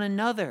that with one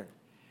another.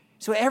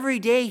 So every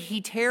day he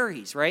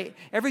tarries, right?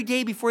 Every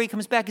day before he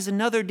comes back is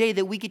another day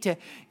that we get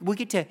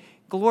to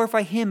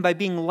glorify him by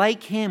being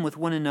like him with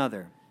one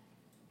another.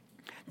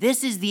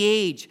 This is the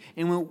age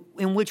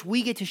in which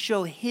we get to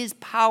show his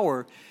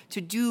power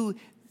to do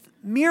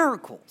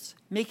miracles,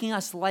 making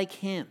us like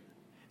him,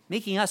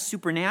 making us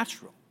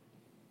supernatural.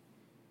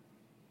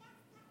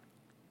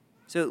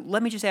 So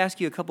let me just ask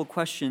you a couple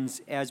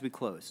questions as we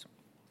close.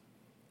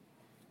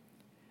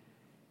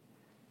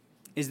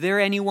 Is there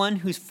anyone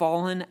who's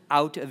fallen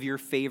out of your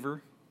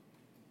favor?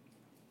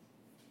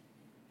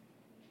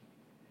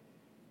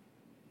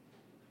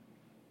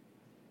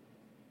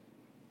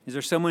 Is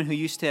there someone who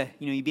used to,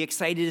 you'd be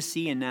excited to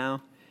see and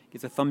now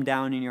gets a thumb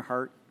down in your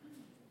heart?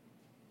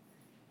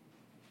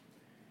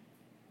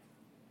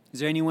 Is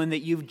there anyone that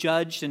you've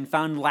judged and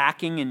found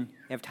lacking and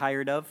have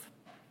tired of?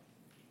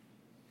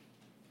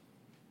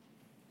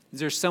 Is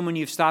there someone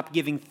you've stopped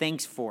giving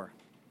thanks for?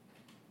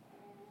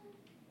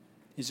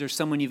 Is there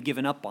someone you've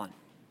given up on?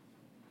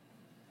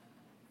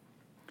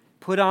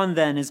 Put on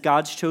then as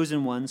God's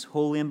chosen ones,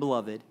 holy and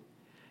beloved,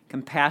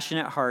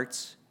 compassionate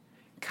hearts,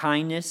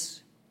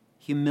 kindness,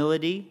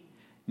 humility,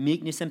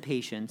 meekness, and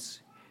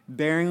patience,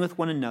 bearing with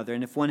one another,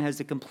 and if one has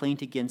a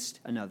complaint against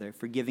another,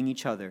 forgiving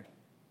each other.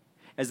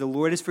 As the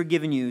Lord has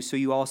forgiven you, so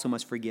you also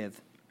must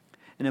forgive.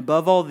 And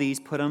above all these,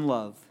 put on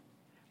love,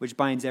 which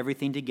binds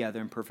everything together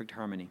in perfect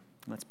harmony.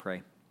 Let's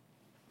pray.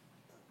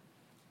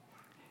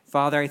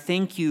 Father, I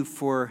thank you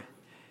for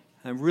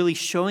really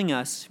showing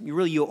us,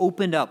 you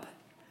opened up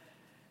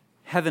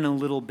heaven a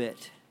little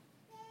bit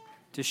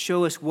to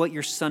show us what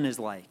your Son is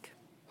like.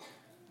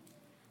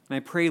 And I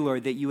pray,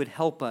 Lord, that you would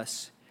help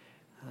us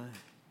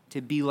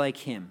to be like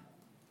him.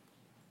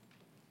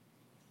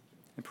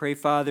 I pray,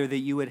 Father, that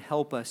you would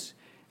help us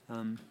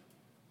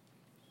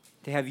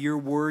to have your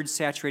word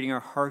saturating our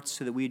hearts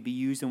so that we would be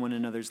used in one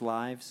another's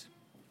lives.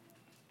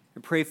 I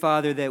pray,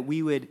 Father, that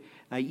we would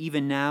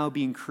even now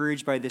be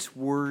encouraged by this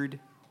word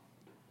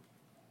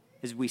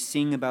as we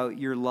sing about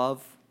your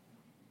love.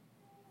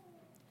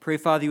 Pray,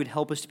 Father, you would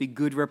help us to be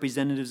good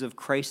representatives of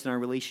Christ in our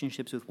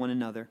relationships with one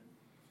another.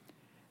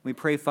 We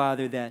pray,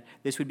 Father, that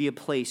this would be a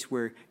place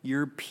where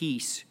your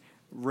peace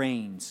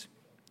reigns.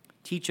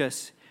 Teach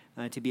us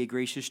to be a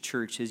gracious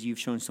church as you've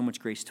shown so much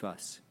grace to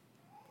us.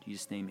 In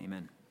Jesus' name,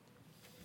 amen.